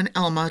his home in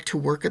Elma to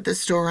work at the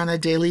store on a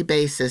daily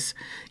basis,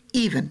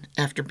 even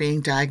after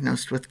being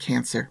diagnosed with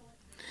cancer.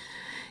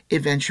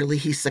 Eventually,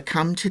 he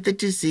succumbed to the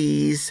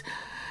disease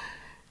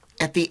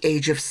at the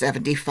age of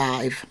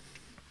 75.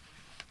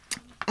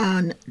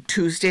 On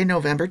Tuesday,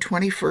 November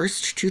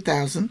 21st,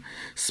 2000,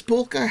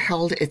 Spulka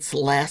held its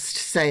last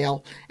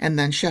sale and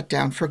then shut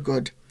down for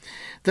good.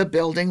 The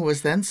building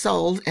was then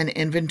sold, and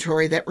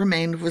inventory that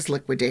remained was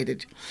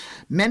liquidated.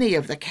 Many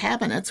of the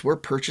cabinets were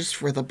purchased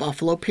for the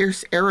Buffalo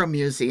Pierce Aero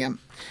Museum.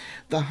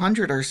 The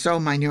 100 or so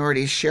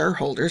minority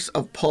shareholders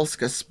of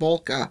Polska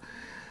Spulka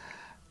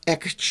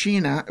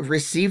Ekchina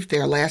received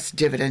their last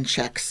dividend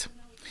checks.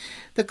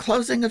 The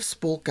closing of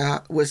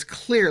Spulka was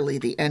clearly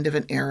the end of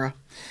an era.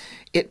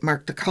 It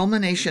marked the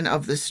culmination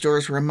of the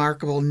store's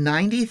remarkable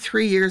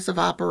 93 years of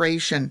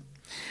operation,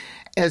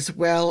 as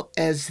well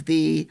as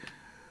the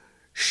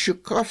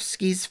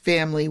Shukovsky's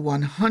family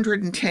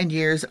 110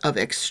 years of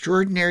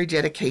extraordinary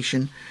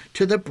dedication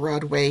to the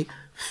Broadway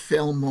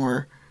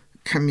Fillmore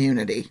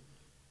community.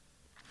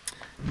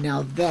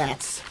 Now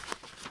that's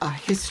a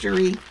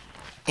history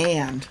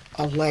and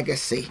a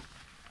legacy.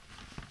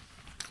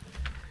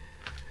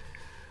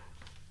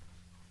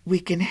 We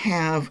can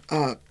have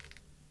a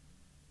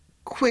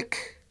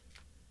quick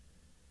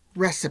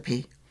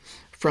recipe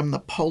from the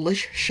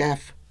Polish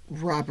chef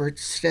Robert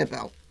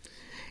Stebel.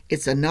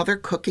 It's another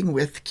cooking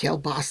with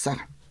kielbasa.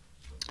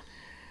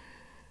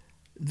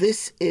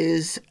 This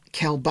is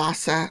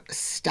kielbasa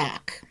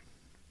stock.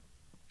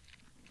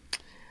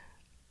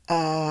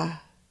 A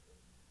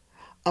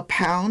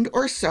pound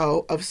or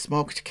so of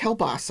smoked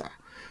kielbasa,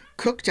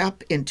 cooked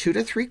up in 2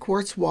 to 3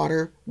 quarts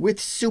water with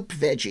soup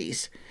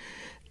veggies,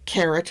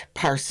 carrot,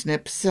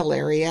 parsnip,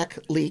 celeriac,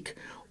 leek,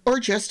 or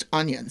just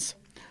onions,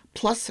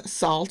 plus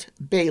salt,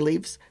 bay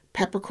leaves,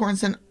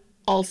 peppercorns, and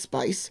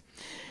allspice,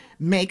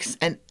 makes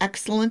an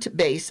excellent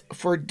base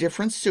for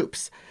different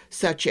soups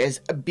such as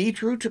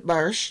beetroot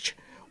borscht,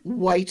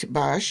 white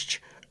borscht,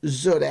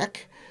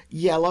 zurek,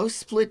 yellow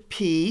split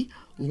pea,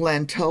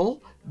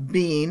 lentil,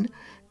 bean,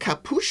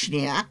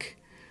 kapuchniak,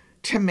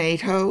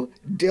 tomato,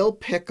 dill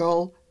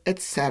pickle,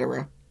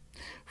 etc.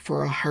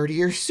 For a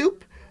heartier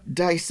soup,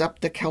 dice up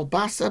the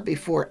kielbasa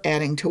before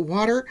adding to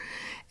water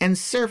and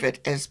serve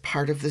it as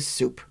part of the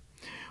soup.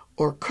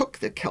 Or cook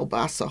the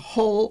kielbasa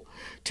whole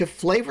to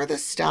flavor the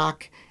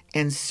stock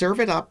and serve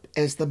it up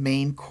as the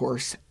main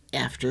course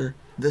after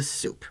the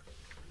soup.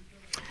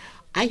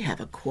 I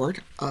have a quart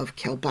of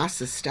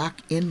kielbasa stock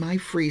in my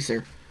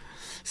freezer,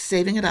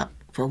 saving it up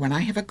for when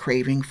I have a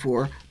craving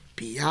for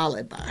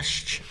biale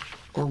borscht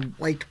or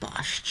white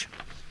borscht.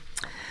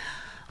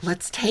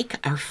 Let's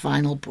take our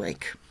final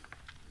break.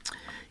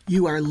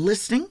 You are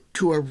listening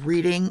to a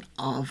reading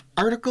of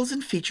articles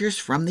and features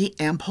from the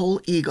Am-Pol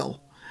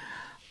Eagle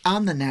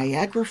on the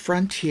Niagara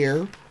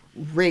Frontier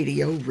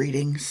Radio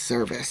Reading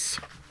Service.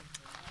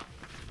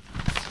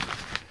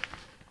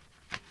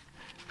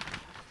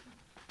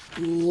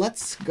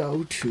 Let's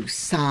go to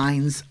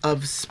Signs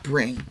of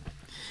Spring.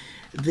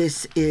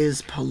 This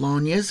is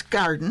Polonia's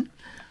Garden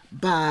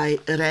by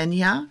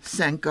Renia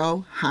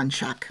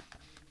Senko-Hanchak.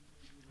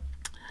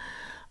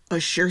 A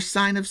sure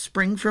sign of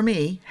spring for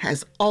me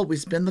has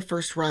always been the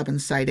first robin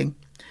sighting.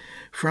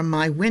 From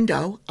my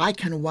window, I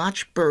can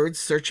watch birds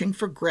searching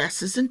for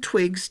grasses and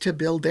twigs to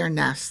build their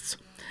nests.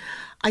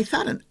 I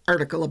thought an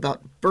article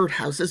about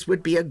birdhouses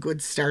would be a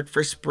good start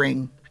for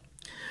spring.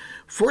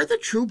 For the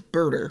true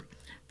birder,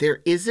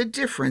 there is a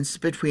difference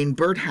between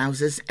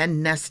birdhouses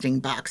and nesting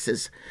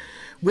boxes,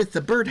 with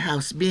the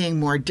birdhouse being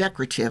more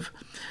decorative,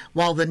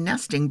 while the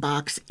nesting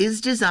box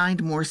is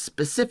designed more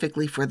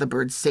specifically for the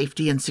bird's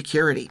safety and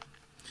security.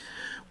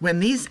 When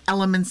these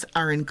elements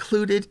are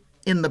included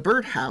in the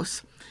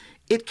birdhouse,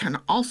 it can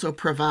also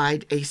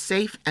provide a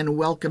safe and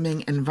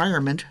welcoming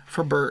environment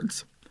for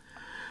birds.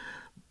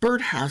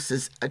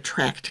 Birdhouses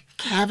attract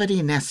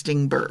cavity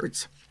nesting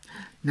birds.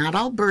 Not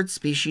all bird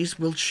species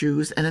will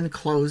choose an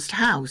enclosed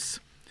house.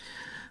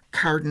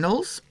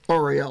 Cardinals,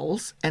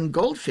 orioles, and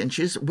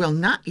goldfinches will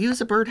not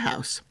use a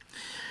birdhouse,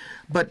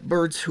 but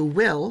birds who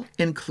will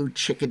include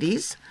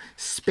chickadees,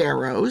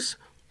 sparrows,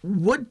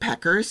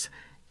 woodpeckers,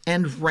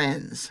 and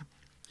wrens.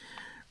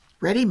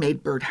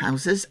 Ready-made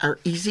birdhouses are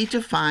easy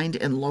to find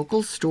in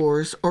local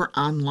stores or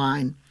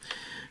online.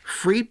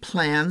 Free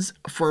plans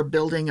for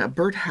building a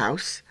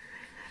birdhouse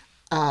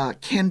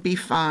can be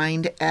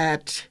found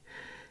at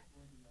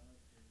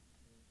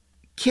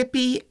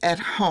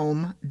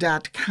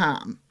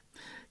kippyathome.com.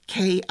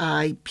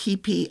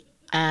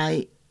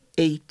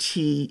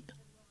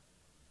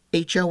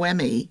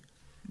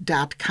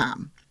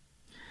 KIPPIATHOME.com.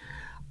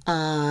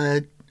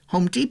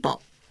 Home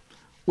Depot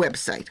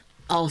website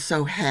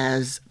also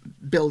has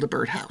Build a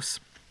Birdhouse.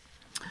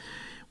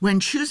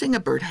 When choosing a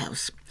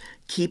birdhouse,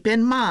 keep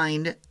in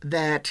mind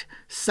that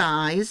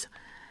size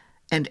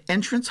and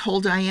entrance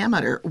hole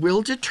diameter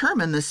will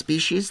determine the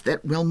species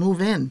that will move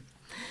in.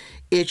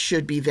 It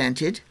should be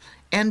vented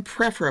and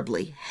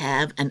preferably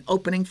have an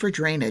opening for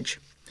drainage.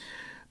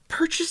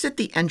 Perches at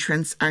the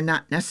entrance are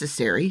not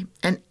necessary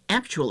and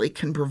actually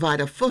can provide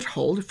a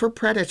foothold for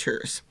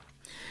predators.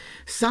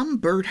 Some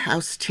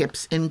birdhouse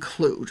tips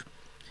include: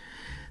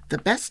 the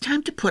best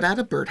time to put out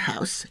a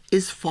birdhouse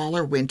is fall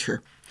or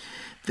winter.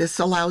 This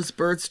allows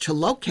birds to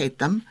locate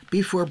them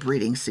before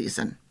breeding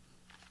season.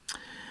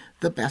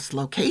 The best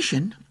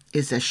location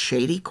is a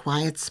shady,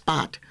 quiet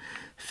spot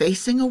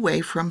facing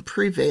away from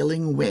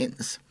prevailing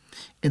winds.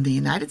 In the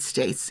United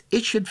States,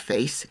 it should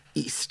face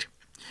east.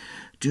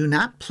 Do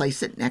not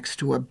place it next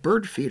to a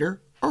bird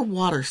feeder or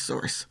water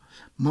source.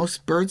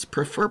 Most birds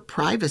prefer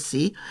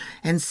privacy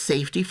and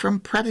safety from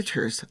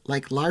predators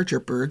like larger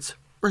birds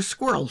or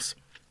squirrels.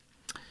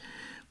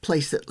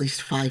 Place at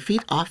least 5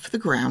 feet off the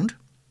ground.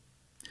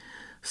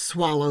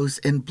 Swallows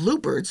and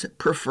bluebirds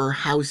prefer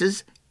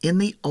houses in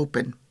the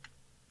open.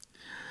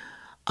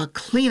 A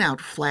clean-out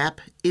flap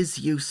is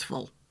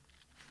useful.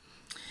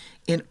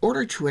 In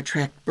order to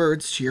attract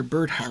birds to your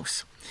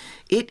birdhouse,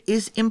 it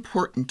is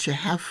important to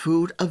have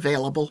food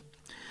available.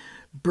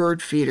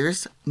 Bird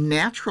feeders,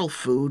 natural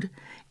food,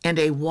 and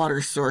a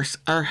water source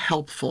are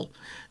helpful,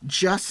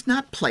 just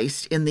not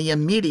placed in the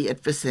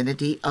immediate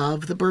vicinity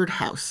of the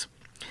birdhouse.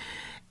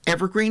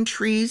 Evergreen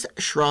trees,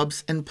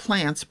 shrubs, and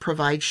plants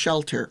provide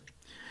shelter.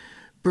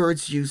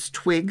 Birds use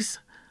twigs,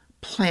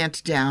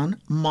 plant down,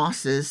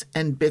 mosses,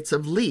 and bits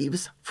of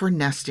leaves for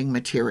nesting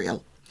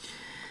material.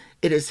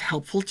 It is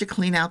helpful to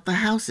clean out the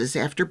houses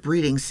after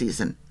breeding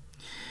season.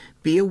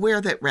 Be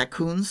aware that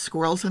raccoons,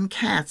 squirrels, and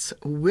cats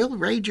will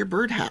raid your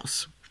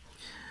birdhouse.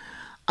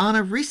 On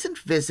a recent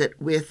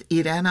visit with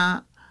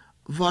Irena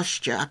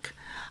Voschak,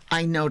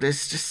 I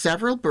noticed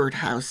several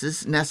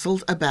birdhouses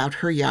nestled about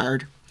her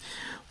yard.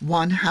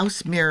 One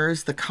house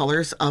mirrors the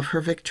colors of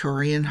her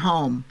Victorian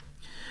home.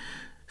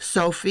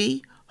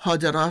 Sophie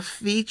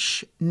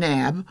Hodorovich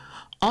Nab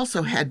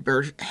also has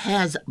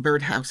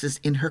birdhouses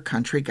in her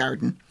country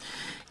garden.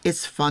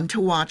 It's fun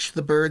to watch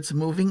the birds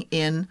moving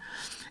in,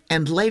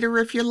 and later,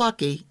 if you're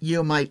lucky,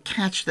 you might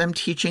catch them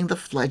teaching the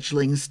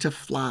fledglings to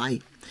fly.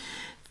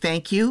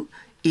 Thank you,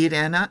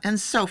 Irena and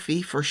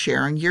Sophie, for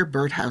sharing your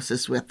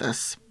birdhouses with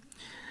us.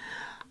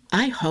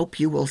 I hope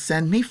you will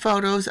send me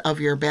photos of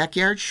your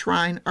backyard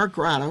shrine or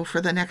grotto for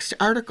the next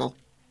article.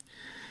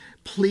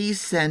 Please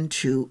send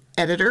to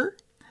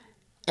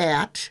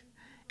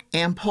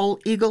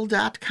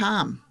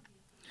editor@ampoleagle.com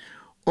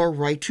or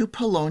write to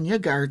Polonia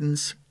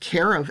Gardens,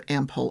 care of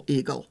Am-Pol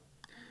Eagle,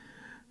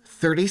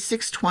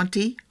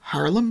 3620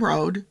 Harlem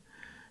Road,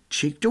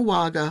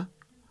 Cheektowaga,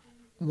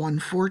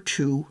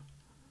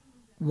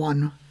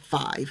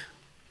 14215.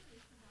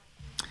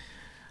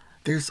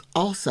 There's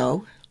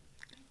also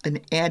an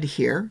ad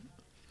here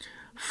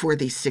for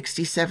the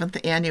 67th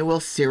Annual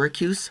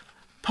Syracuse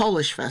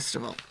Polish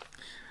Festival,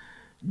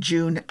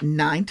 June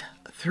 9th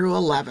through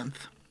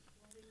 11th.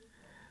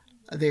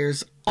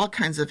 There's all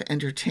kinds of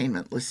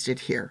entertainment listed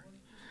here.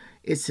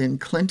 It's in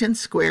Clinton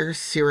Square,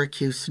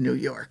 Syracuse, New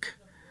York.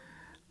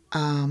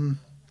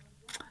 I'm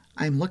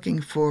looking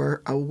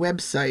for a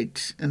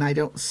website, and I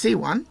don't see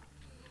one.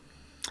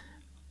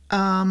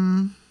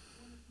 The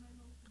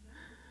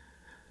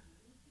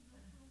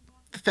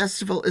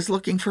festival is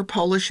looking for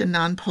Polish and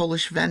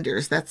non-Polish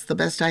vendors. That's the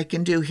best I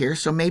can do here,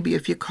 so maybe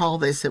if you call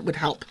this, it would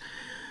help.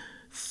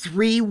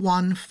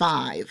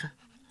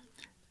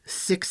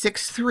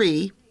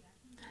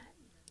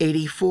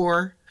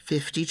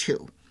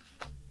 315-663-8452.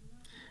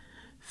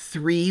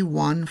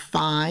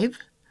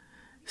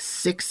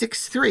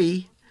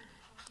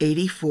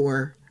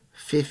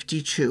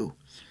 315-663-8452.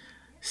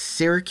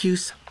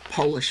 Syracuse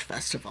Polish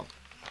Festival.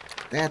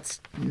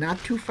 That's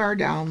not too far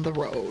down the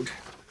road.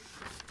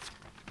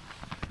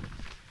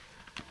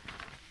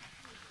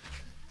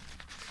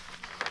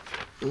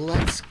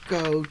 Let's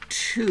go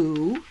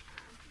to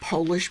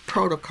Polish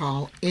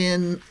protocol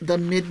in the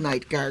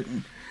Midnight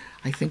Garden.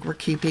 I think we're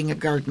keeping a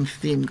garden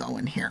theme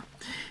going here.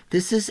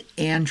 This is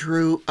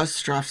Andrew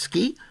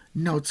Ostrowski,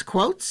 Notes,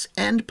 Quotes,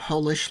 and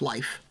Polish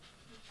Life.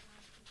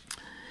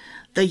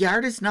 The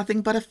yard is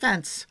nothing but a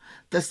fence.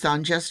 The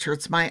sun just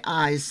hurts my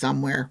eyes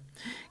somewhere.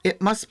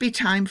 It must be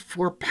time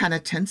for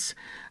penitence.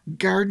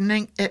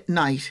 Gardening at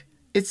night.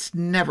 It's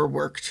never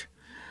worked.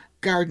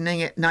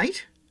 Gardening at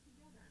night?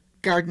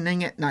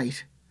 Gardening at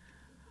night.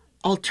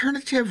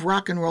 Alternative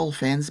rock and roll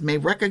fans may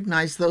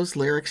recognize those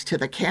lyrics to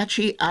the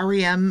catchy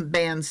REM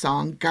band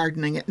song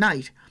Gardening at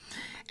Night,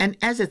 and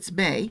as it's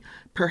May,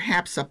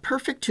 perhaps a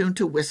perfect tune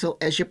to whistle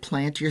as you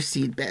plant your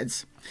seed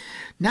beds.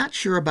 Not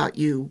sure about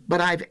you,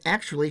 but I've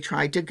actually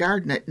tried to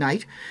garden at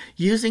night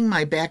using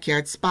my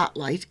backyard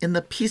spotlight in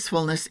the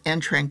peacefulness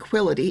and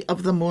tranquility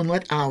of the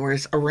moonlit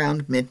hours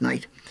around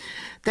midnight.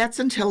 That's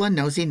until a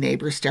nosy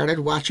neighbor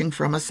started watching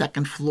from a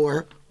second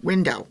floor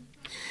window.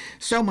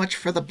 So much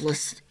for the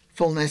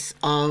blissfulness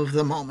of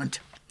the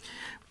moment.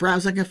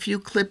 Browsing a few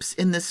clips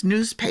in this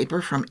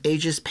newspaper from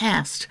ages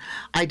past,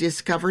 I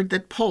discovered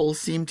that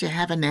Poles seem to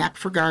have a knack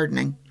for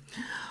gardening.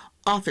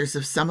 Authors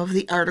of some of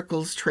the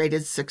articles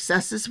traded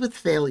successes with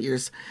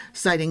failures,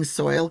 citing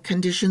soil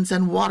conditions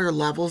and water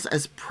levels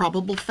as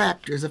probable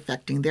factors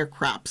affecting their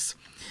crops.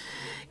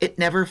 It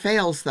never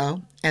fails,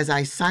 though, as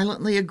I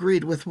silently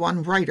agreed with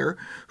one writer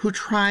who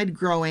tried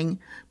growing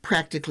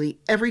practically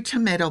every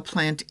tomato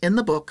plant in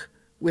the book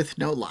with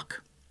no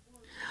luck.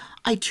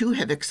 I too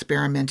have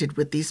experimented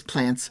with these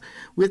plants,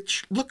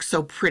 which look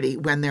so pretty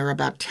when they're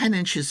about 10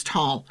 inches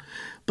tall,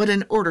 but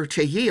in order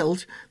to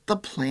yield, the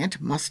plant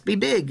must be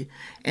big,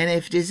 and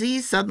if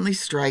disease suddenly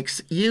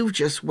strikes, you've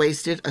just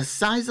wasted a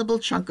sizable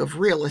chunk of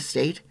real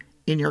estate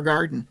in your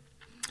garden.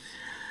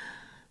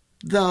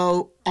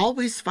 Though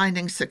always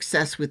finding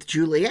success with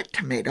Juliet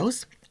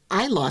tomatoes,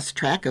 I lost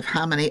track of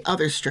how many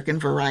other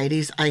stricken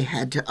varieties I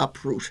had to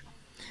uproot.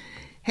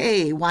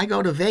 Hey, why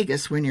go to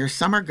Vegas when your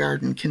summer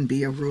garden can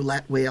be a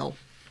roulette wheel?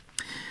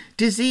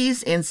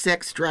 Disease,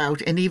 insects,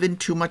 drought, and even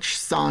too much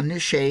sun,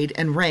 shade,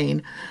 and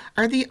rain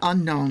are the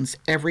unknowns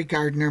every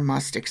gardener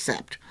must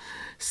accept.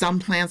 Some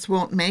plants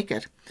won't make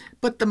it,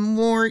 but the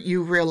more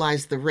you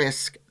realize the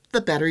risk,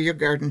 the better your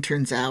garden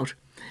turns out.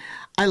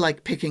 I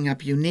like picking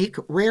up unique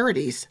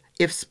rarities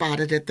if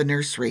spotted at the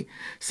nursery,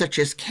 such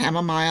as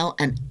chamomile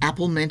and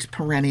apple mint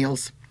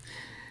perennials.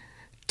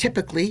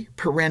 Typically,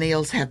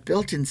 perennials have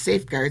built-in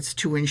safeguards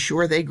to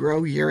ensure they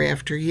grow year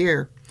after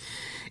year.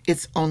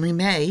 It's only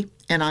May,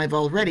 and I've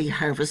already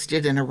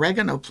harvested an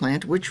oregano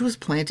plant which was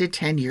planted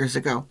 10 years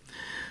ago.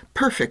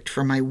 Perfect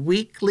for my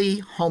weekly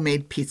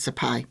homemade pizza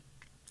pie.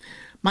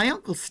 My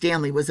Uncle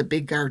Stanley was a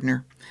big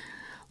gardener.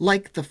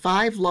 Like the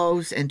 5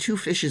 loaves and 2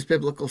 fishes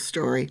biblical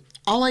story,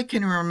 all I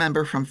can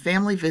remember from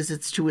family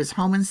visits to his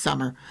home in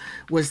summer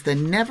was the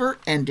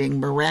never-ending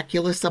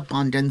miraculous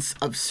abundance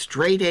of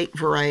straight 8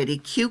 variety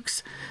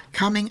cukes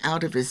coming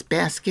out of his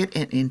basket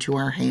and into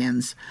our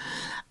hands.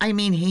 I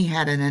mean, he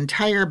had an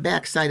entire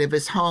backside of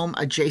his home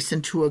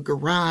adjacent to a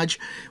garage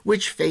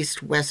which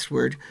faced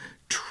westward,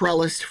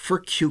 trellised for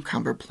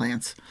cucumber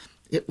plants.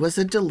 It was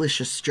a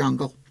delicious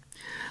jungle.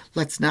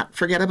 Let's not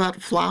forget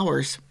about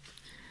flowers.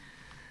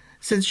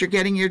 Since you're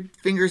getting your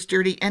fingers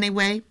dirty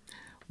anyway,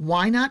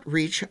 why not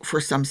reach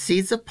for some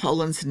seeds of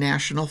Poland's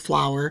national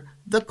flower,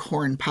 the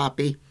corn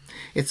poppy?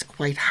 It's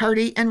quite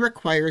hardy and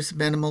requires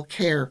minimal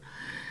care,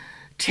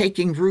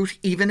 taking root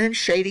even in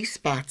shady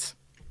spots.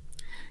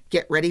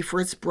 Get ready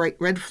for its bright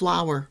red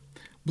flower,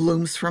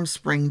 blooms from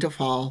spring to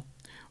fall,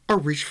 or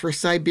reach for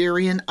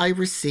Siberian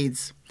iris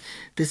seeds.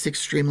 This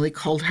extremely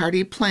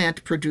cold-hardy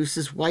plant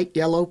produces white,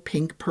 yellow,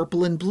 pink,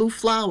 purple, and blue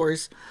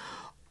flowers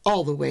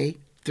all the way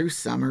through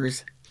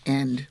summer's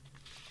end.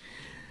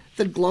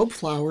 The globe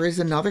flower is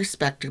another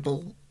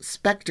spectacle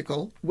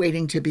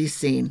waiting to be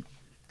seen.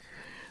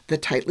 The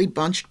tightly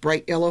bunched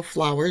bright yellow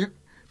flower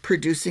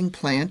producing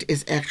plant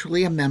is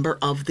actually a member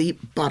of the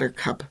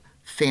buttercup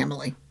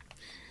family.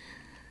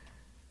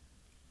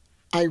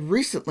 I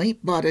recently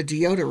bought a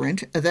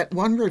deodorant that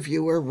one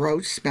reviewer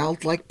wrote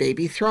smelled like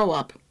baby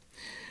throw-up.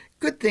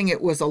 Good thing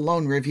it was a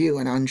lone review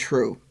and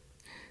untrue.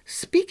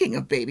 Speaking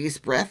of baby's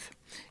breath,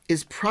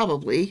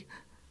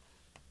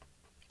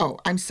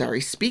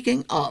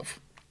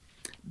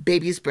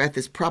 baby's breath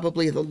is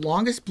probably the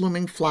longest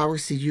blooming flower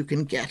seed you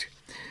can get.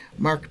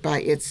 Marked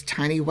by its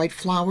tiny white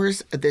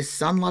flowers, this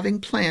sun-loving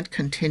plant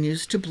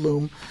continues to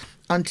bloom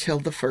until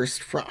the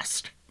first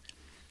frost.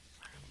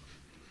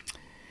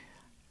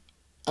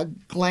 A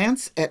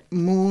glance at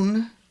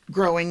moon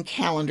growing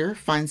calendar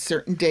finds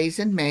certain days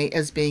in May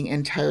as being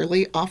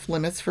entirely off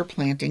limits for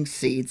planting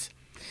seeds.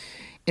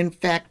 In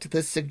fact,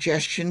 the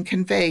suggestion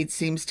conveyed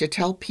seems to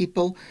tell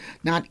people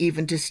not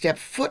even to step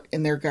foot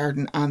in their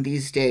garden on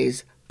these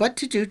days, but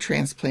to do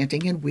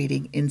transplanting and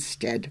weeding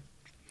instead.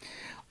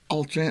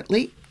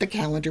 Alternately, the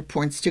calendar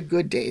points to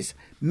good days,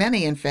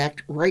 many in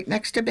fact right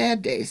next to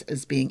bad days,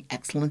 as being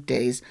excellent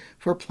days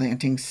for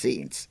planting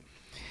seeds.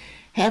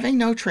 Having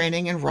no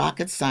training in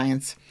rocket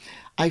science,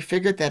 I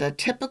figured that a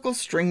typical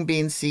string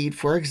bean seed,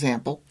 for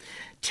example,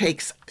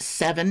 takes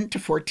 7 to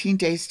 14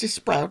 days to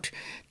sprout,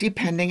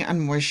 depending on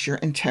moisture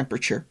and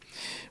temperature.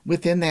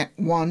 Within that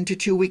 1 to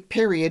 2 week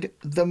period,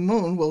 the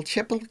moon will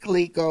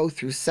typically go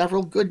through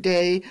several good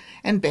day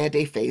and bad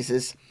day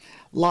phases.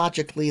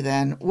 Logically,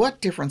 then,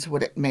 what difference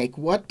would it make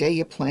what day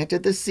you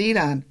planted the seed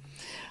on?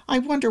 I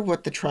wonder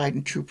what the tried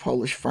and true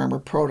Polish farmer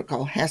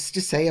protocol has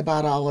to say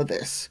about all of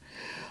this.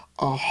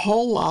 A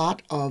whole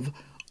lot of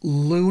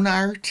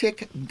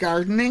lunartic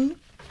gardening,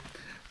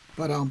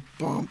 but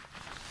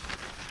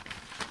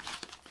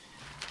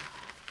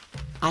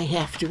I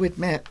have to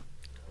admit,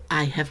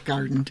 I have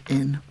gardened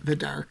in the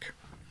dark.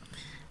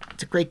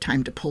 It's a great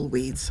time to pull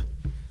weeds,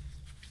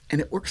 and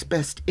it works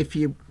best if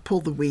you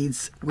pull the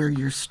weeds where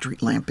your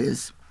street lamp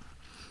is.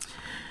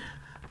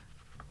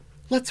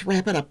 Let's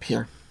wrap it up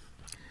here.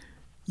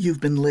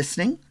 You've been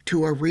listening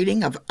to a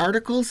reading of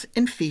articles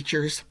and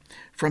features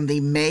from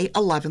the May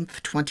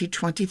 11th,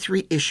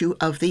 2023 issue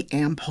of the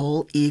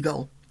Am-Pol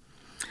Eagle.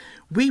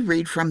 We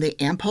read from the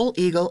Am-Pol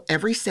Eagle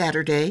every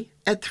Saturday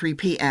at 3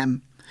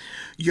 p.m.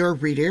 Your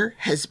reader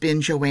has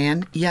been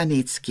Joanne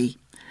Janicki.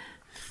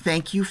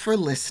 Thank you for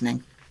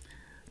listening.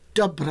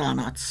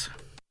 Dobranoc.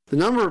 The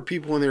number of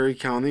people in Erie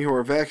County who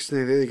are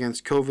vaccinated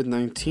against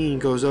COVID-19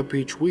 goes up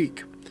each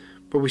week,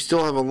 but we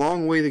still have a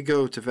long way to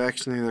go to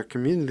vaccinate our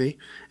community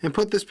and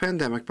put this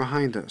pandemic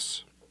behind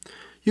us.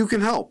 You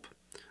can help.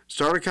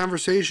 Start a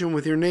conversation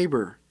with your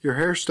neighbor, your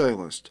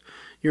hairstylist,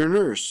 your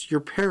nurse, your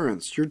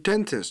parents, your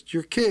dentist,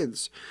 your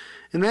kids,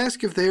 and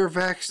ask if they are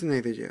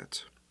vaccinated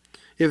yet.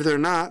 If they're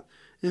not,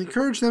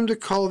 encourage them to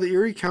call the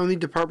Erie County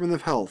Department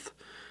of Health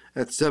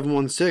at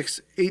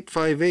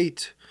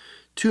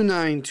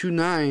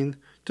 716-858-2929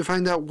 to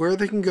find out where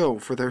they can go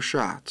for their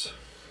shot.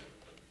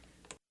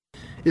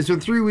 It's been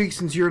 3 weeks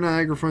since your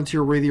Niagara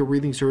Frontier Radio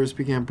Reading Service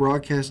began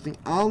broadcasting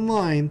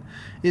online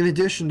in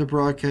addition to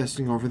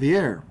broadcasting over the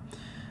air.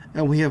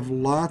 And we have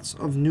lots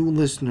of new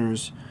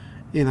listeners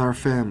in our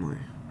family.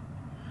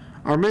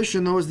 Our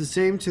mission, though, is the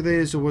same today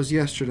as it was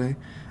yesterday,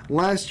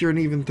 last year, and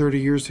even 30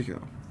 years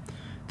ago.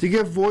 To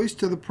give voice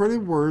to the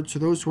printed word to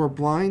those who are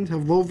blind,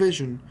 have low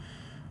vision,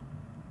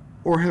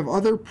 or have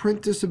other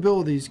print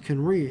disabilities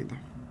can read.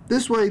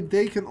 This way,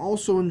 they can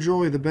also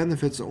enjoy the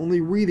benefits that only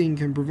reading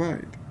can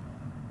provide.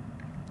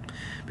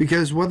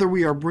 Because whether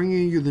we are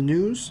bringing you the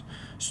news,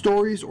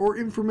 stories, or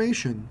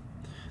information,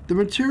 the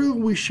material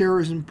we share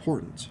is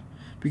important,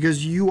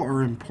 because you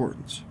are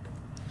important.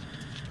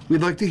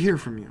 We'd like to hear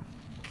from you.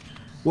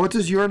 What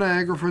does your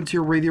Niagara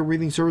Frontier Radio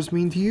Reading Service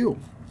mean to you?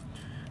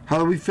 How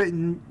do we fit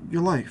in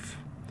your life?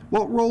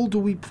 What role do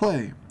we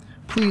play?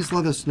 Please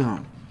let us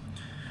know.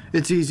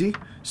 It's easy.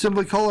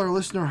 Simply call our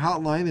listener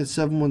hotline at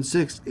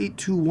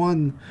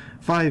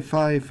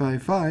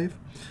 716-821-5555.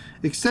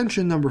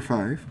 extension number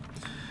 5,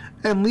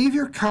 and leave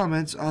your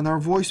comments on our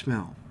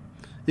voicemail.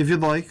 If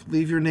you'd like,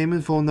 leave your name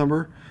and phone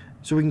number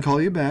so we can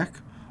call you back,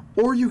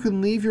 or you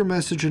can leave your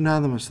message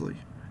anonymously.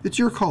 It's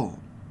your call.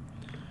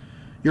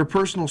 Your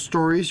personal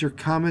stories, your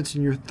comments,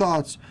 and your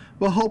thoughts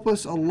will help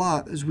us a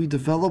lot as we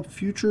develop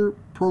future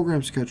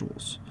program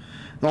schedules.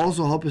 They'll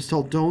also help us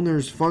tell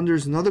donors,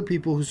 funders, and other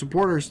people who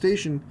support our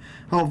station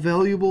how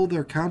valuable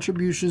their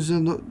contributions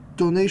and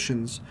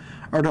donations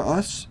are to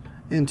us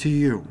and to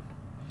you.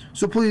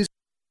 So please,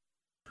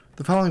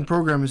 the following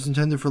program is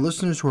intended for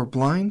listeners who are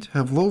blind,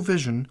 have low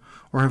vision,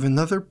 or have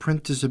another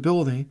print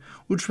disability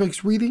which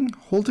makes reading,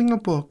 holding a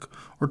book,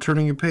 or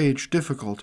turning a page difficult